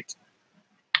this week.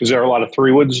 Is there a lot of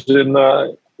 3-woods in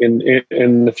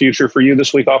the future for you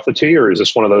this week off the tee, or is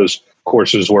this one of those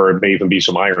courses where it may even be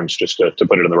some irons just to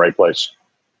put it in the right place?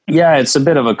 Yeah, it's a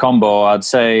bit of a combo. I'd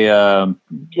say,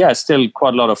 still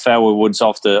quite a lot of fairway woods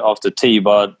off the tee,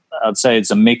 but I'd say it's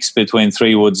a mix between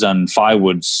 3-woods and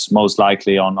 5-woods, most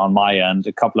likely on my end.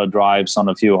 A couple of drives on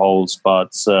a few holes,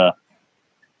 but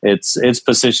it's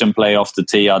position play off the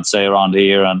tee, I'd say, around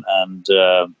here, and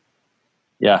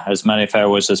as many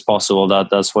fairways as possible.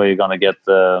 That's where you're going to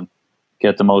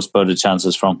get the most birdie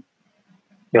chances from.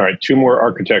 All right, 2 more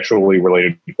architecturally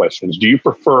related questions. Do you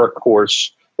prefer a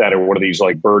course that are one of these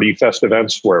like birdie fest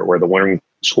events where the winning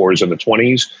scores in the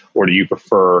 20s, or do you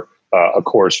prefer a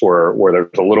course where there's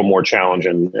a little more challenge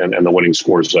and the winning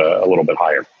scores a little bit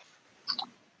higher?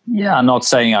 Yeah, I'm not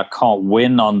saying I can't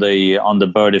win on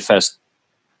the birdie fest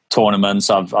tournaments.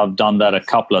 I've done that a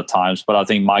couple of times, but I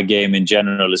think my game in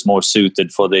general is more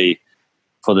suited for the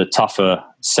tougher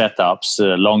setups,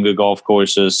 longer golf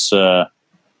courses.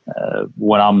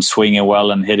 When I'm swinging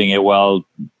well and hitting it well,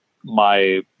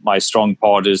 my strong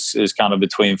part is kind of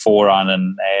between 4-iron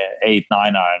and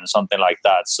 8-9-iron, something like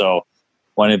that. So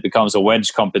when it becomes a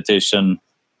wedge competition,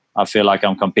 I feel like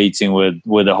I'm competing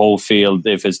with the whole field.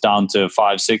 If it's down to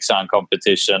 5-6-iron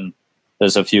competition,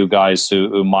 there's a few guys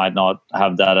who might not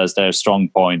have that as their strong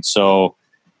point. So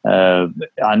I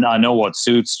know what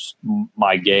suits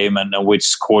my game and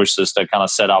which courses that kind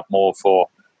of set up more for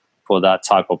that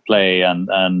type of play. And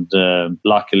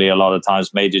luckily, a lot of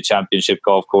times major championship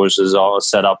golf courses are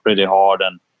set up pretty hard,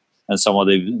 and some of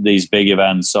these big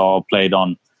events are played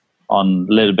on a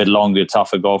little bit longer,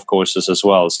 tougher golf courses as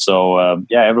well. So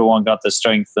everyone got their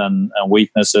strengths and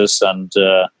weaknesses, and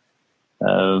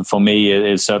for me,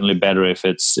 it's certainly better if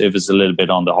it's a little bit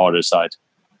on the harder side.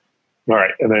 All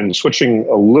right, and then switching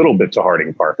a little bit to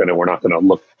Harding Park. I know we're not going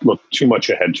to look too much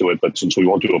ahead to it, but since we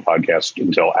won't do a podcast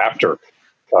until after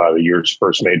the year's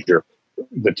first major,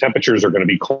 the temperatures are going to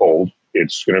be cold.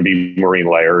 It's going to be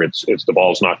marine layer. It's the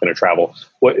ball's not going to travel.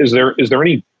 What is there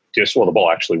any well, the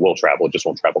ball actually will travel. It just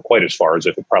won't travel quite as far as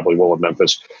if it probably will in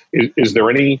Memphis. Is there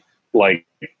any like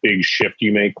big shift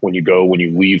you make when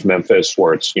you leave Memphis,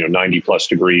 where it's 90 plus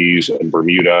degrees in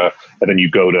Bermuda, and then you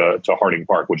go to Harding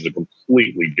Park, which is a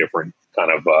completely different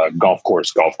kind of golf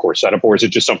course setup, or is it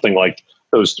just something like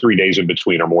those 3 days in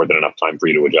between are more than enough time for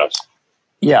you to adjust?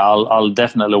 Yeah, I'll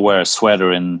definitely wear a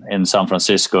sweater in San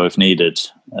Francisco if needed,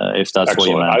 if that's Excellent.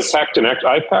 what you meant.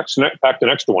 I packed an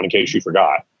extra one in case you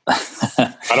forgot.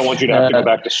 I don't want you to have to go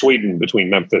back to Sweden between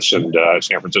Memphis and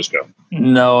San Francisco.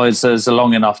 No, it's a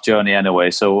long enough journey anyway,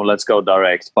 so let's go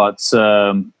direct. But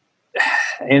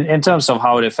in terms of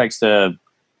how it affects the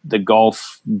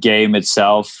golf game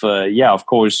itself, of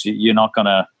course, you're not going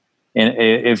to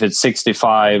if it's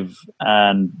 65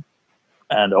 and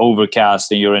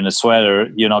overcast and you're in a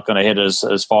sweater, you're not going to hit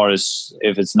as far as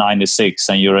if it's 96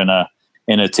 and you're in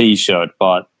a t-shirt.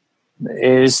 But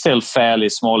it is still fairly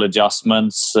small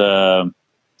adjustments. The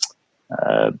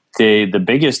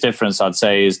biggest difference, I'd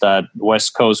say, is that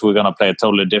West Coast, we're going to play a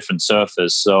totally different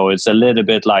surface. So it's a little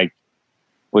bit like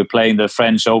we're playing the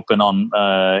French Open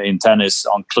in tennis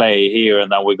on clay here,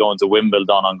 and then we're going to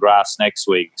Wimbledon on grass next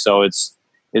week. So it's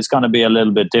going to be a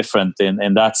little bit different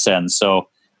in that sense. So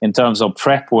in terms of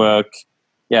prep work,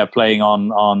 playing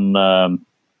on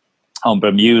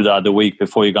Bermuda the week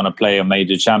before you're going to play a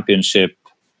major championship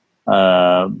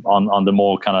on the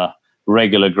more kind of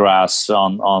regular grass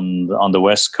on the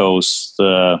West Coast,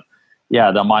 that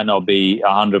might not be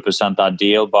 100%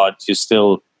 ideal, but you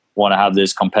still want to have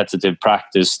this competitive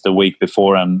practice the week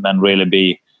before and really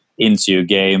be into your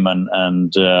game. And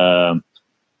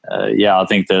I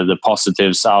think the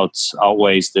positives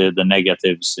outweighs the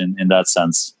negatives in that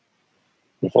sense.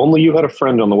 If only you had a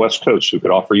friend on the West Coast who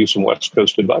could offer you some West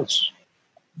Coast advice.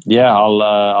 Yeah,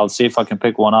 I'll see if I can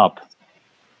pick one up.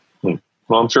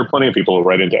 Well, I'm sure plenty of people will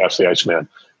write into Ask the Iceman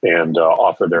and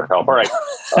offer their help. All right.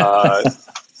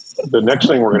 The next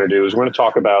thing we're going to do is we're going to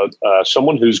talk about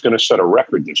someone who's going to set a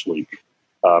record this week.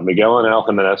 Miguel Angel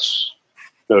Jimenez.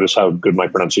 Notice how good my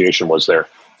pronunciation was there.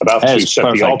 About to set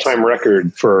perfect. The all-time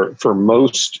record for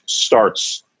most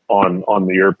starts on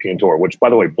the European Tour, which, by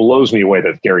the way, blows me away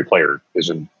that Gary Player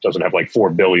doesn't have like 4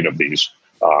 billion of these.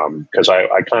 Because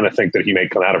I kind of think that he may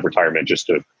come out of retirement just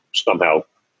to somehow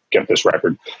get this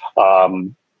record.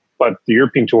 But the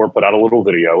European Tour put out a little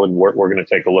video, and we're going to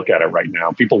take a look at it right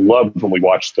now. People loved when we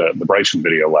watched the Bryson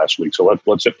video last week, so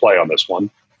let's hit play on this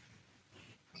one.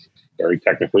 Very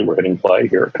technically, we're hitting play.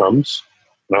 Here it comes,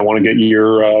 and I want to get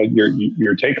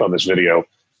your take on this video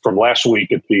from last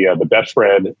week at the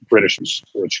Betfred British,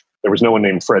 which there was no one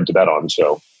named Fred to bet on,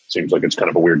 so it seems like it's kind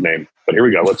of a weird name. But here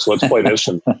we go. Let's play this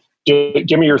and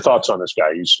give me your thoughts on this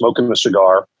guy. He's smoking the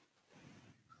cigar,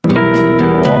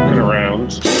 walking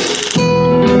around.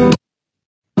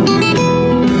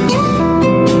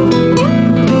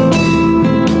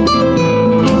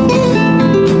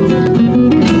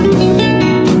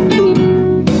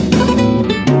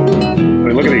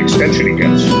 Extension he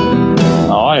gets.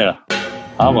 Oh yeah,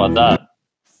 how about that?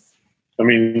 I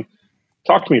mean,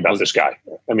 talk to me about this guy.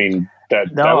 I mean, that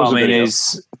was. I mean,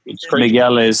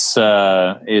 Miguel is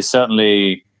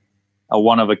certainly a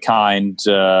one of a kind.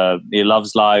 He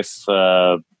loves life.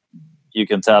 You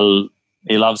can tell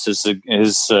he loves his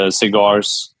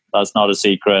cigars. That's not a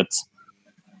secret.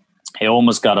 He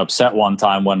almost got upset one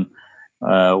time when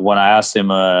I asked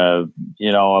him,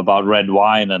 about red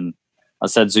wine, and I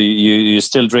said, "So you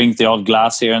still drink the odd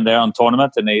glass here and there on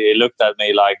tournament?" And he looked at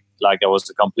me like I was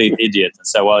a complete idiot and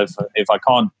said, "Well, if I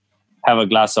can't have a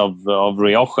glass of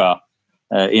Rioja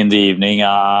in the evening,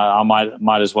 I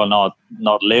might as well not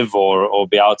live or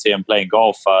be out here and playing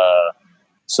golf."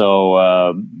 He's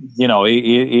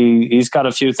got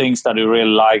a few things that he really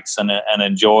likes and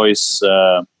enjoys.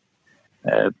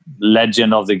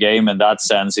 Legend of the game in that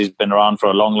sense. He's been around for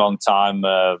a long, long time.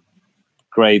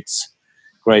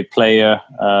 Great player,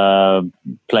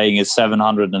 playing his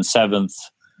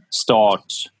 707th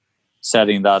start,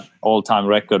 setting that all-time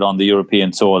record on the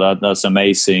European Tour. That's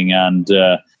amazing. And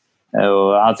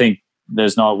I think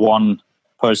there's not one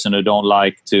person who don't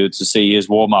like to see his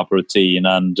warm-up routine.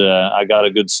 And I got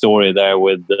a good story there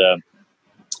with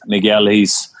Miguel.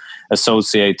 He's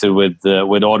associated with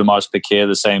Audemars Piguet,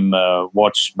 the same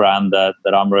watch brand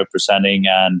that I'm representing,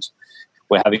 and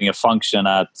we're having a function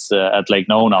at Lake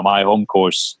Nona, my home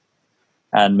course,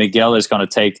 and Miguel is going to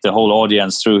take the whole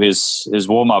audience through his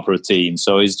warm-up routine.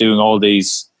 So he's doing all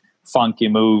these funky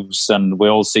moves, and we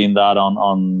all seen that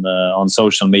on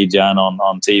social media and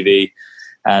on TV.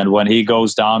 And when he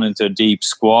goes down into a deep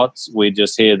squat, we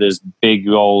just hear this big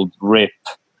old rip.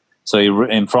 So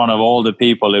in front of all the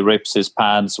people, he rips his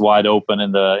pants wide open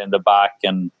in the back,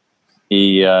 and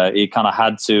he kind of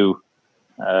had to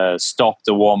stop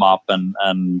the warm up and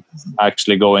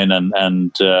actually go in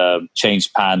and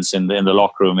change pants in the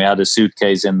locker room. He had a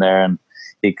suitcase in there, and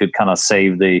he could kind of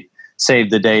save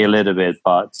the day a little bit.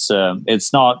 But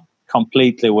it's not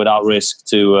completely without risk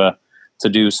to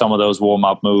do some of those warm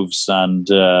up moves. And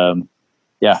I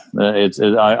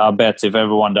bet if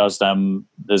everyone does them,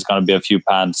 there's going to be a few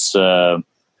pants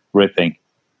ripping.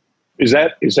 Is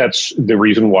that the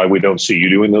reason why we don't see you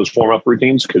doing those warm up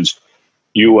routines? Because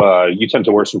you tend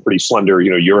to wear some pretty slender,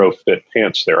 Euro fit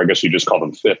pants there. I guess you just call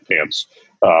them fit pants.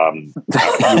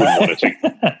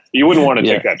 You wouldn't want to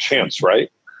take that chance,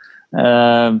 right?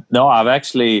 No, I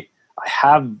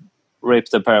have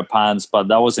ripped a pair of pants, but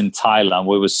that was in Thailand.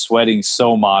 We were sweating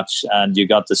so much, and you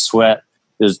got the sweat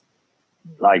just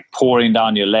like pouring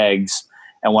down your legs.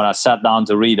 And when I sat down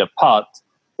to read a putt,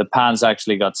 the pants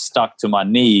actually got stuck to my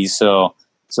knees. So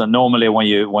normally when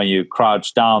you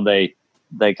crouch down, they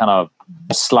kind of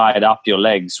slide up your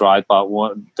legs, right? But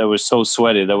they were so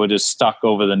sweaty, they were just stuck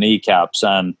over the kneecaps,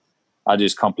 and I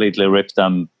just completely ripped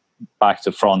them back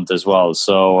to front as well.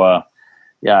 So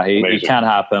it can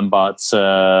happen, but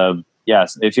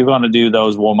yes, if you're going to do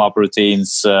those warm-up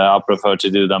routines, I prefer to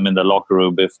do them in the locker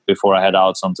room before I head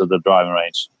out onto the driving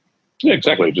range. Yeah,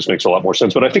 exactly. It just makes a lot more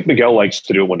sense. But I think Miguel likes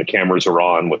to do it when the cameras are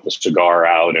on, with the cigar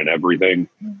out and everything.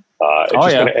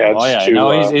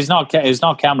 He's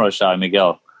not camera shy,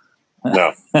 Miguel.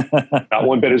 No, not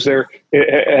one bit. Is there?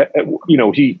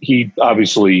 He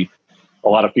obviously, a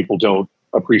lot of people don't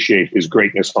appreciate his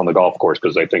greatness on the golf course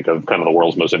because they think of kind of the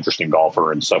world's most interesting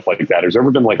golfer and stuff like that. Has there ever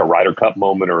been like a Ryder Cup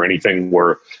moment or anything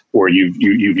where you've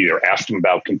either asked him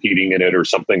about competing in it or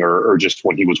something, or just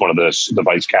when he was one of the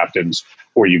vice captains,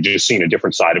 or you've just seen a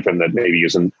different side of him that maybe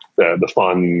isn't the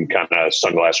fun kind of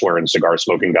sunglass wearing, cigar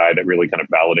smoking guy that really kind of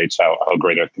validates how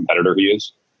great a competitor he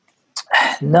is?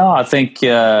 No, I think he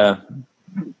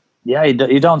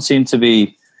don't seem to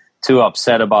be too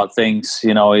upset about things.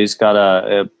 He's got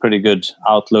a pretty good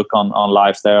outlook on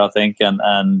life there, I think.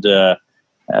 And I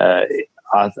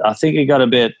think he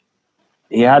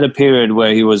had a period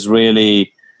where he was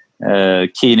really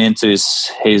keen into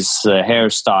his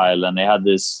hairstyle, and he had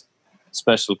this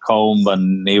special comb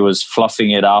and he was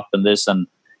fluffing it up and this. And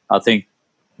I think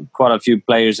quite a few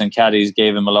players and caddies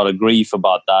gave him a lot of grief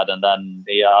about that. And then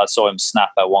I saw him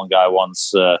snap at one guy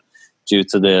once, due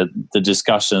to the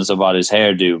discussions about his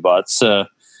hairdo. But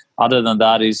other than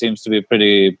that, he seems to be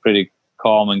pretty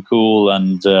calm and cool.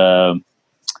 And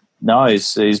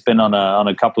he's been on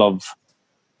a couple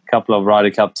of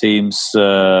Ryder Cup teams.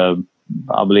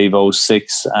 I believe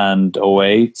 06 and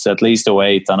 08, at least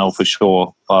 08, I know for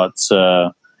sure. But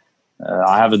I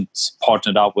haven't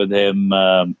partnered up with him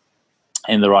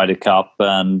in the Ryder Cup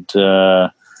and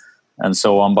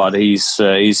so on. But he's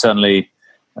certainly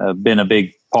been a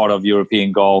big part of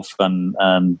European golf, and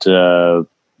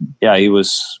he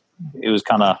was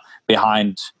kind of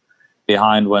behind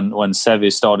when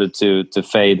Seve started to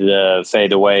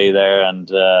fade away there, and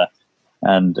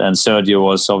Sergio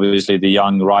was obviously the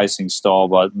young rising star,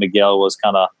 but Miguel was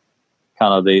kind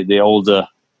of the older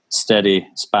steady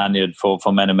Spaniard for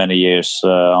many years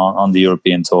on the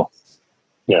European tour.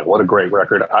 Yeah, what a great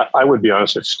record. I would be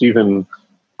honest, if Stephen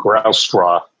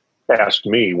Graustra asked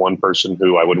me, one person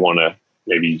who I would want to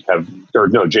maybe have, or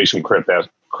no, Jason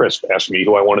Crisp asked me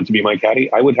who I wanted to be my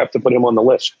caddy, I would have to put him on the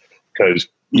list, because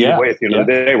either way, at the end of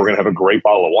the day, we're going to have a great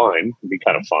bottle of wine. It'd be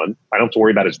kind of fun. I don't have to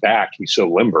worry about his back. He's so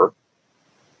limber.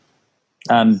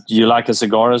 And you like a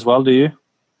cigar as well, do you?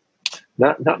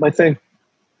 Not my thing.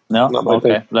 No, not my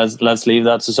thing. Let's leave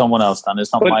that to someone else. Then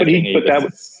it's not my thing either.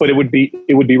 But it would be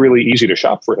really easy to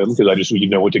shop for him, because I just, you'd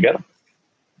know what to get him.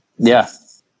 Yeah.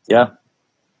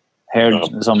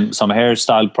 Some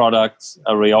hairstyle products,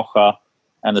 a Rioja,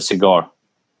 and a cigar.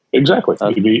 Exactly.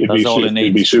 It'd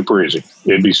be super easy.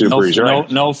 It'd be super easy.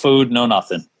 Right? No food, no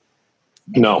nothing.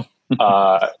 No.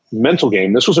 Mental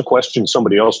game. This was a question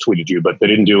somebody else tweeted you, but they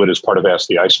didn't do it as part of Ask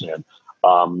the Iceman.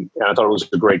 And I thought it was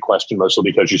a great question, mostly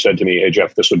because you said to me, "Hey,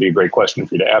 Jeff, this would be a great question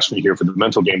for you to ask me here for the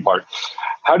mental game part.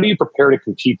 How do you prepare to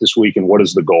compete this week, and what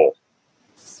is the goal?"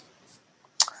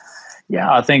 Yeah,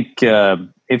 I think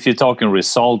if you're talking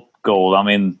result goal, I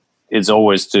mean, it's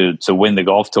always to win the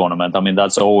golf tournament. I mean,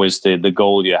 that's always the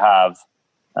goal you have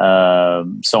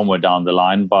somewhere down the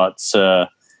line. But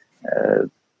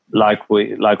like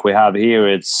we have here,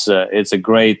 it's a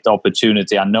great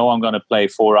opportunity. I know I'm going to play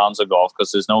 4 rounds of golf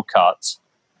because there's no cut,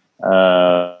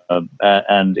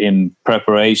 and in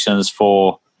preparations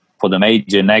for the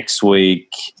major next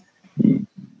week,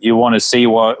 you want to see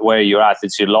where you're at.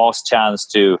 It's your last chance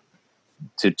to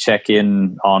check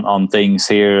in on things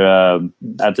here.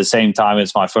 At the same time,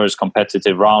 it's my first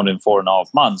competitive round in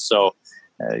 4.5 months. So,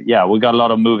 we got a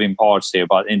lot of moving parts here.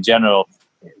 But in general,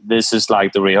 this is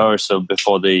like the rehearsal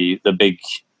before the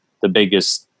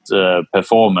biggest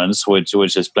performance, which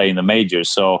is playing the major.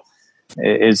 So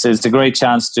it's a great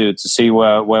chance to see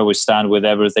where we stand with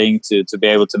everything, to be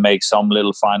able to make some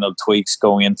little final tweaks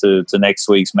going into next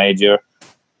week's major.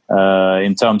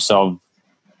 In terms of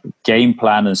game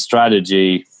plan and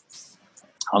strategy,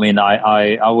 I mean,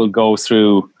 I will go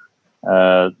through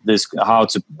this,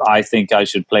 I think I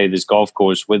should play this golf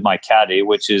course with my caddy,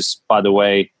 which is, by the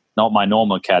way, not my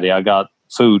normal caddy. I got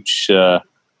Fooch that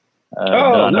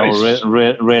I know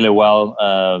really well.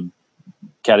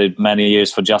 caddied many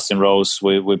years for Justin Rose.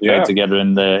 We played together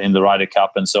in the Ryder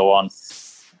Cup and so on.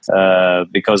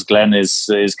 Because Glenn is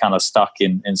kind of stuck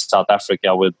in South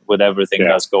Africa with everything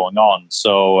that's going on.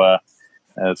 So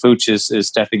Fuchs is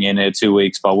stepping in here 2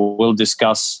 weeks, but we'll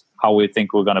discuss how we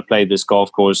think we're going to play this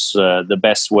golf course the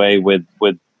best way with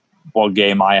what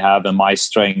game I have and my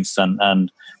strengths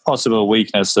and possible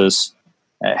weaknesses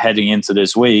heading into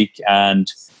this week.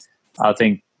 And I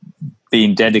think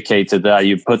being dedicated that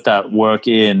you put that work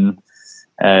in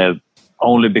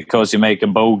only because you make a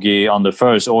bogey on the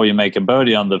first or you make a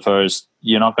birdie on the first,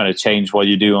 you're not going to change what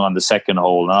you do on the second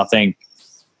hole. And I think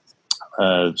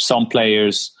some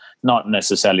players, not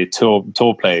necessarily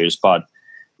tour players, but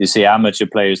you see amateur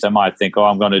players, they might think,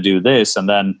 I'm going to do this. And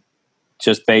then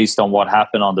just based on what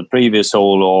happened on the previous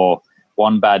hole or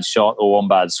one bad shot or one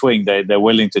bad swing, they're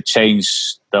willing to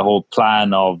change the whole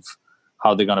plan of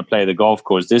how they're going to play the golf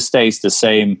course. This stays the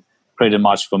same pretty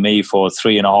much for me for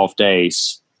 3.5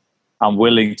 days. I'm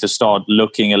willing to start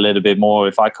looking a little bit more.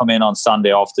 If I come in on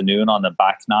Sunday afternoon on the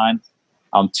back nine,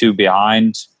 I'm 2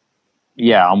 behind.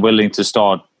 Yeah, I'm willing to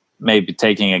start maybe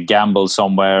taking a gamble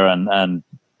somewhere and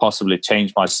possibly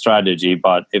change my strategy.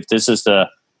 But if this is the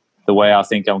way I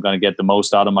think I'm going to get the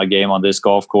most out of my game on this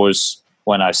golf course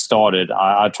when I started,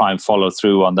 I try and follow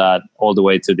through on that all the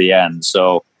way to the end.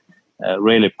 So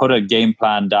really put a game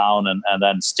plan down and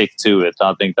then stick to it.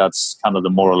 I think that's kind of the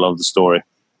moral of the story.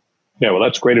 Yeah, well,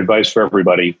 that's great advice for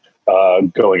everybody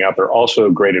going out there. Also,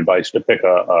 great advice to pick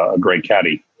a great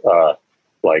caddy.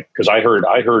 Because I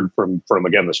heard from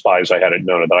again the spies I had at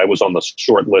Nona that I was on the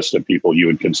short list of people you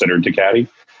would consider to caddy,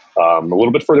 a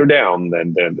little bit further down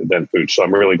than Fuchs. So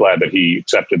I'm really glad that he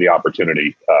accepted the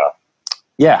opportunity.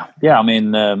 Yeah. I mean,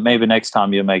 maybe next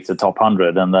time you make the top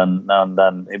 100, and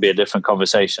then it'd be a different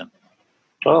conversation.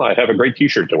 Well, I have a great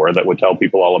T-shirt to wear that would tell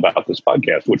people all about this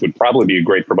podcast, which would probably be a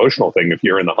great promotional thing if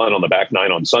you're in the hunt on the back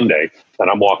nine on Sunday, and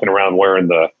I'm walking around wearing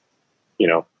the,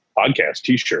 podcast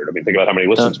T-shirt. I mean, think about how many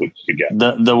listens we could get.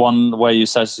 The one where you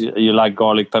says you like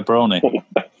garlic pepperoni.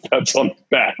 That's on the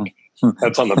back.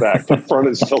 That's on the back. The front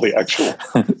is still the actual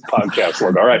podcast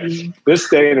logo. All right. This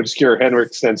day in obscure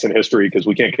Henrik Stenson history, because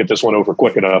we can't get this one over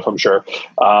quick enough, I'm sure.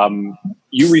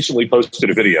 You recently posted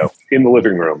a video in the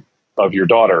living room of your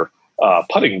daughter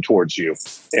putting towards you.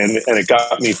 And it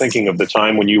got me thinking of the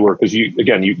time when you were, because you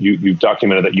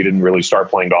documented that you didn't really start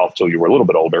playing golf till you were a little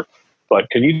bit older. But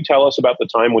can you tell us about the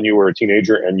time when you were a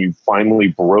teenager and you finally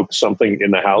broke something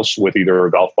in the house with either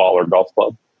a golf ball or golf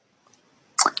club?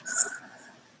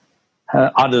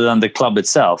 Other than the club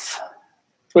itself?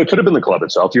 Well, it could have been the club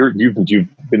itself. You've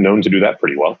been known to do that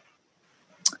pretty well.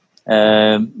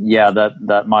 Yeah,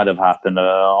 that might have happened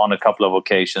on a couple of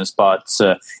occasions, but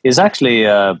it's actually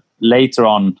later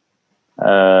on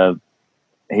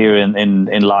here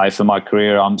in life in my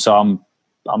career. I'm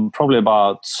probably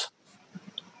about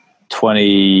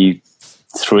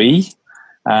 23,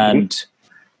 and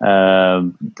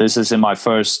this is in my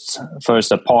first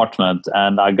apartment,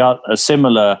 and I got a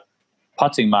similar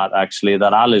putting mat actually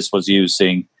that Alice was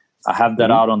using. I have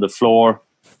that out on the floor,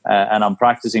 and I'm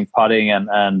practicing putting,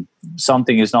 and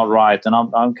something is not right, and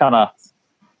I'm kind of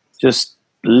just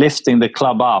lifting the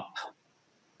club up,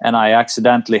 and I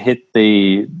accidentally hit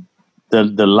the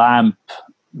lamp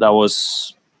that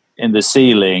was in the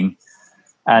ceiling,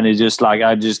 and it's just like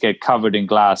I just get covered in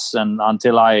glass. And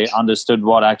until I understood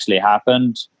what actually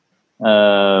happened,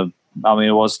 I mean,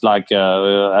 it was like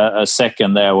a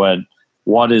second there where,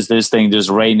 what is this thing just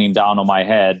raining down on my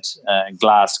head,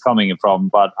 glass coming from?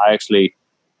 But I actually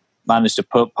managed to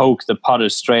poke the putter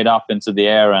straight up into the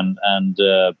air,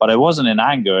 but it wasn't in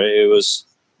anger. It was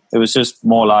just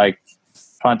more like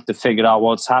trying to figure out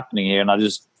what's happening here, and I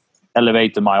just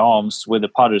elevated my arms with the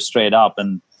putter straight up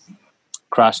and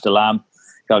crashed the lamp.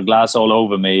 Got glass all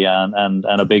over me, and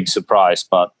a big surprise,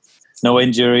 but no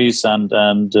injuries, and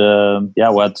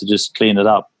we had to just clean it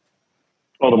up.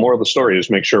 Well, the moral of the story is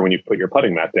make sure when you put your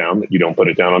putting mat down that you don't put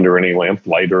it down under any lamp,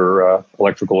 light, or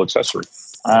electrical accessory.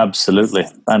 Absolutely.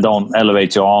 And don't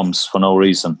elevate your arms for no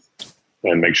reason.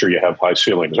 And make sure you have high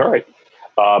ceilings. All right.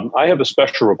 I have a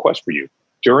special request for you.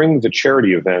 During the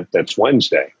charity event that's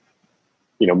Wednesday,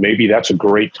 maybe that's a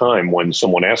great time when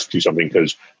someone asks you something,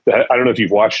 because I don't know if you've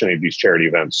watched any of these charity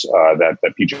events that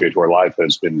PGA Tour Live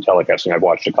has been telecasting. I've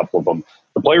watched a couple of them.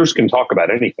 The players can talk about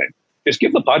anything. Just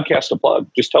give the podcast a plug.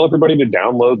 Just tell everybody to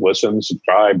download, listen,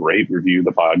 subscribe, rate, review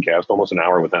the podcast. Almost an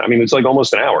hour with that. I mean, it's like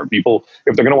almost an hour. People,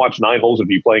 if they're going to watch 9 holes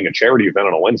of you playing a charity event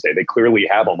on a Wednesday, they clearly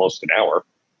have almost an hour.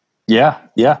 Yeah.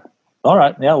 All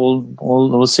right. Yeah,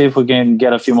 we'll see if we can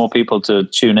get a few more people to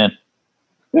tune in.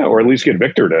 Yeah, or at least get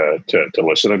Victor to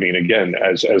listen. I mean, again,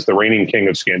 as the reigning king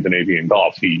of Scandinavian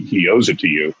golf, he owes it to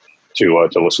you to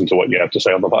listen to what you have to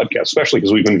say on the podcast, especially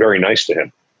because we've been very nice to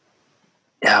him.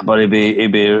 Yeah, but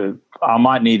it'd be. I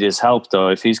might need his help though.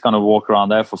 If he's going to walk around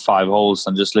there for 5 holes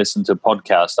and just listen to a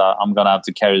podcast, I'm going to have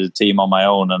to carry the team on my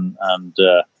own. And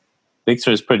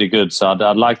Victor is pretty good, so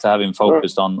I'd like to have him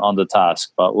focused on the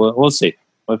task. But we'll see.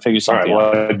 We'll figure something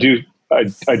out. Well,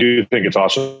 I do think it's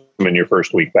awesome in your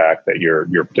first week back that you're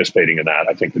participating in that.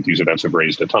 I think that these events have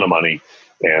raised a ton of money,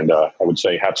 and I would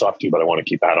say hats off to you. But I want to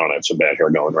keep that on. I have some bad hair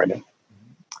going right now.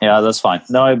 Yeah, that's fine.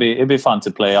 No, it'd be fun to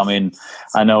play. I mean,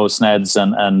 I know Sneds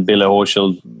and Billy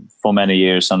Horschel for many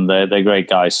years, and they're great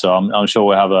guys. So I'm sure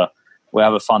we have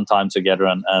a fun time together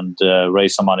and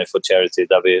raise some money for charity.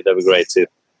 That'd be great too.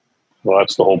 Well,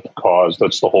 that's the whole cause.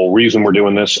 That's the whole reason we're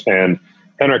doing this. And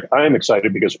Henrik, I am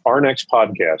excited because our next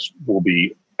podcast will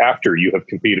be after you have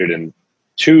competed in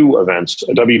 2 events,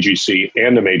 a WGC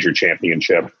and a major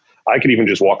championship. I could even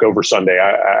just walk over Sunday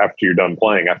after you're done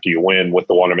playing, after you win with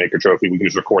the Wanamaker Trophy. We can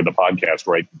just record the podcast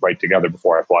right together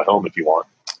before I fly home if you want.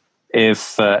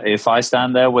 If I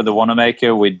stand there with the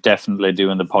Wanamaker, we're definitely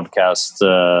doing the podcast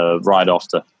right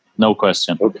after. No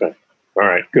question. Okay. All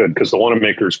right, good. Because the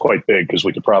Wanamaker is quite big because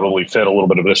we could probably fit a little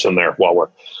bit of this in there while we're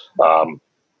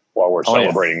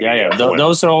celebrating. Yeah.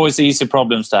 Those are always easy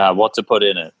problems to have, what to put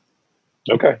in it.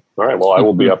 Okay. All right. Well, I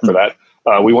will be up for that.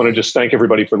 We want to just thank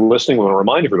everybody for listening. We want to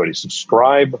remind everybody,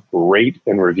 subscribe, rate,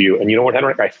 and review. And you know what,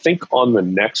 Henrik? I think on the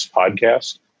next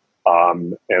podcast,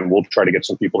 and we'll try to get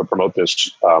some people to promote this,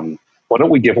 why don't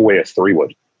we give away a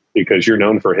 3-wood? Because you're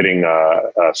known for hitting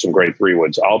some great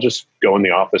 3-woods. I'll just go in the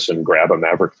office and grab a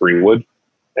Maverick 3-wood,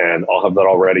 and I'll have that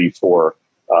all ready for,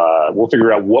 we'll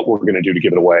figure out what we're going to do to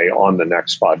give it away on the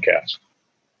next podcast.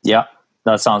 Yeah,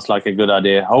 that sounds like a good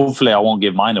idea. Hopefully I won't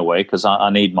give mine away because I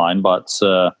need mine, but...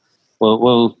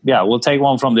 We'll take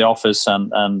one from the office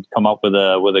and come up with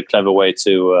a clever way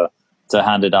to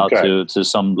hand it out to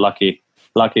some lucky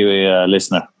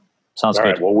listener. Sounds all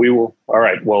good. Right, well, we will. All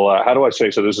right. Well, how do I say?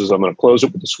 So I'm going to close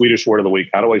it with the Swedish word of the week.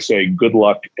 How do I say good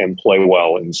luck and play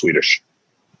well in Swedish?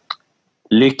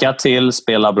 Lycka till,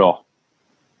 spela bra.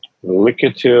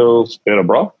 Lycka till, spela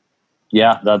bra?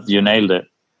 Yeah, that you nailed it.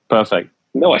 Perfect.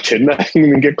 No, I didn't. I didn't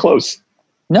even get close.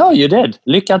 No, you did.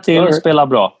 Lycka till, spela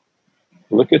bra.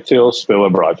 Lycka till, spela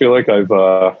bra. I feel like I've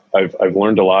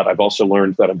learned a lot. I've also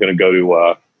learned that I'm going to go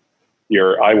to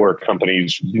your eyewear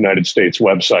company's United States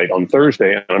website on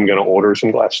Thursday, and I'm going to order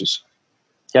some glasses.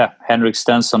 Yeah, Henrik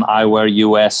Stenson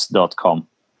eyewearus.com.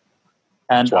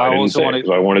 And I also want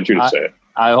to. I wanted you to say it.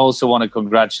 I also want to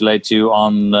congratulate you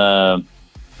on the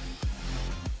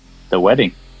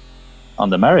wedding,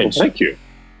 on the marriage. Well, thank you.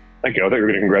 I thought you were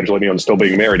going to congratulate me on still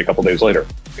being married a couple days later,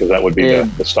 because that would be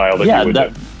the style that you would do.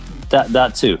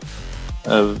 That too.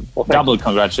 Double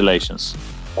congratulations.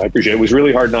 I appreciate it. It was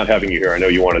really hard not having you here. I know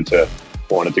you wanted to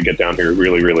get down here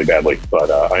really, really badly,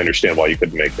 but I understand why you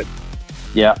couldn't make it.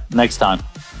 Yeah, next time.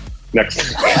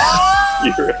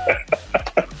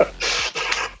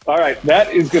 All right,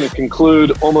 that is going to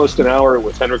conclude almost an hour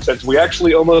with Henrik Stenson. We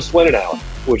actually almost went an hour,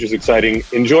 which is exciting.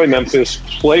 Enjoy Memphis.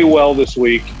 Play well this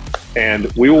week,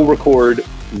 and we will record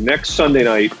next Sunday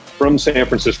night from San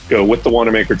Francisco with the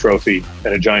Wanamaker Trophy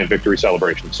and a giant victory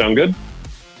celebration. Sound good?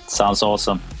 Sounds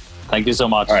awesome. Thank you so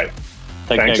much. All right.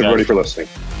 Thanks, everybody, for listening.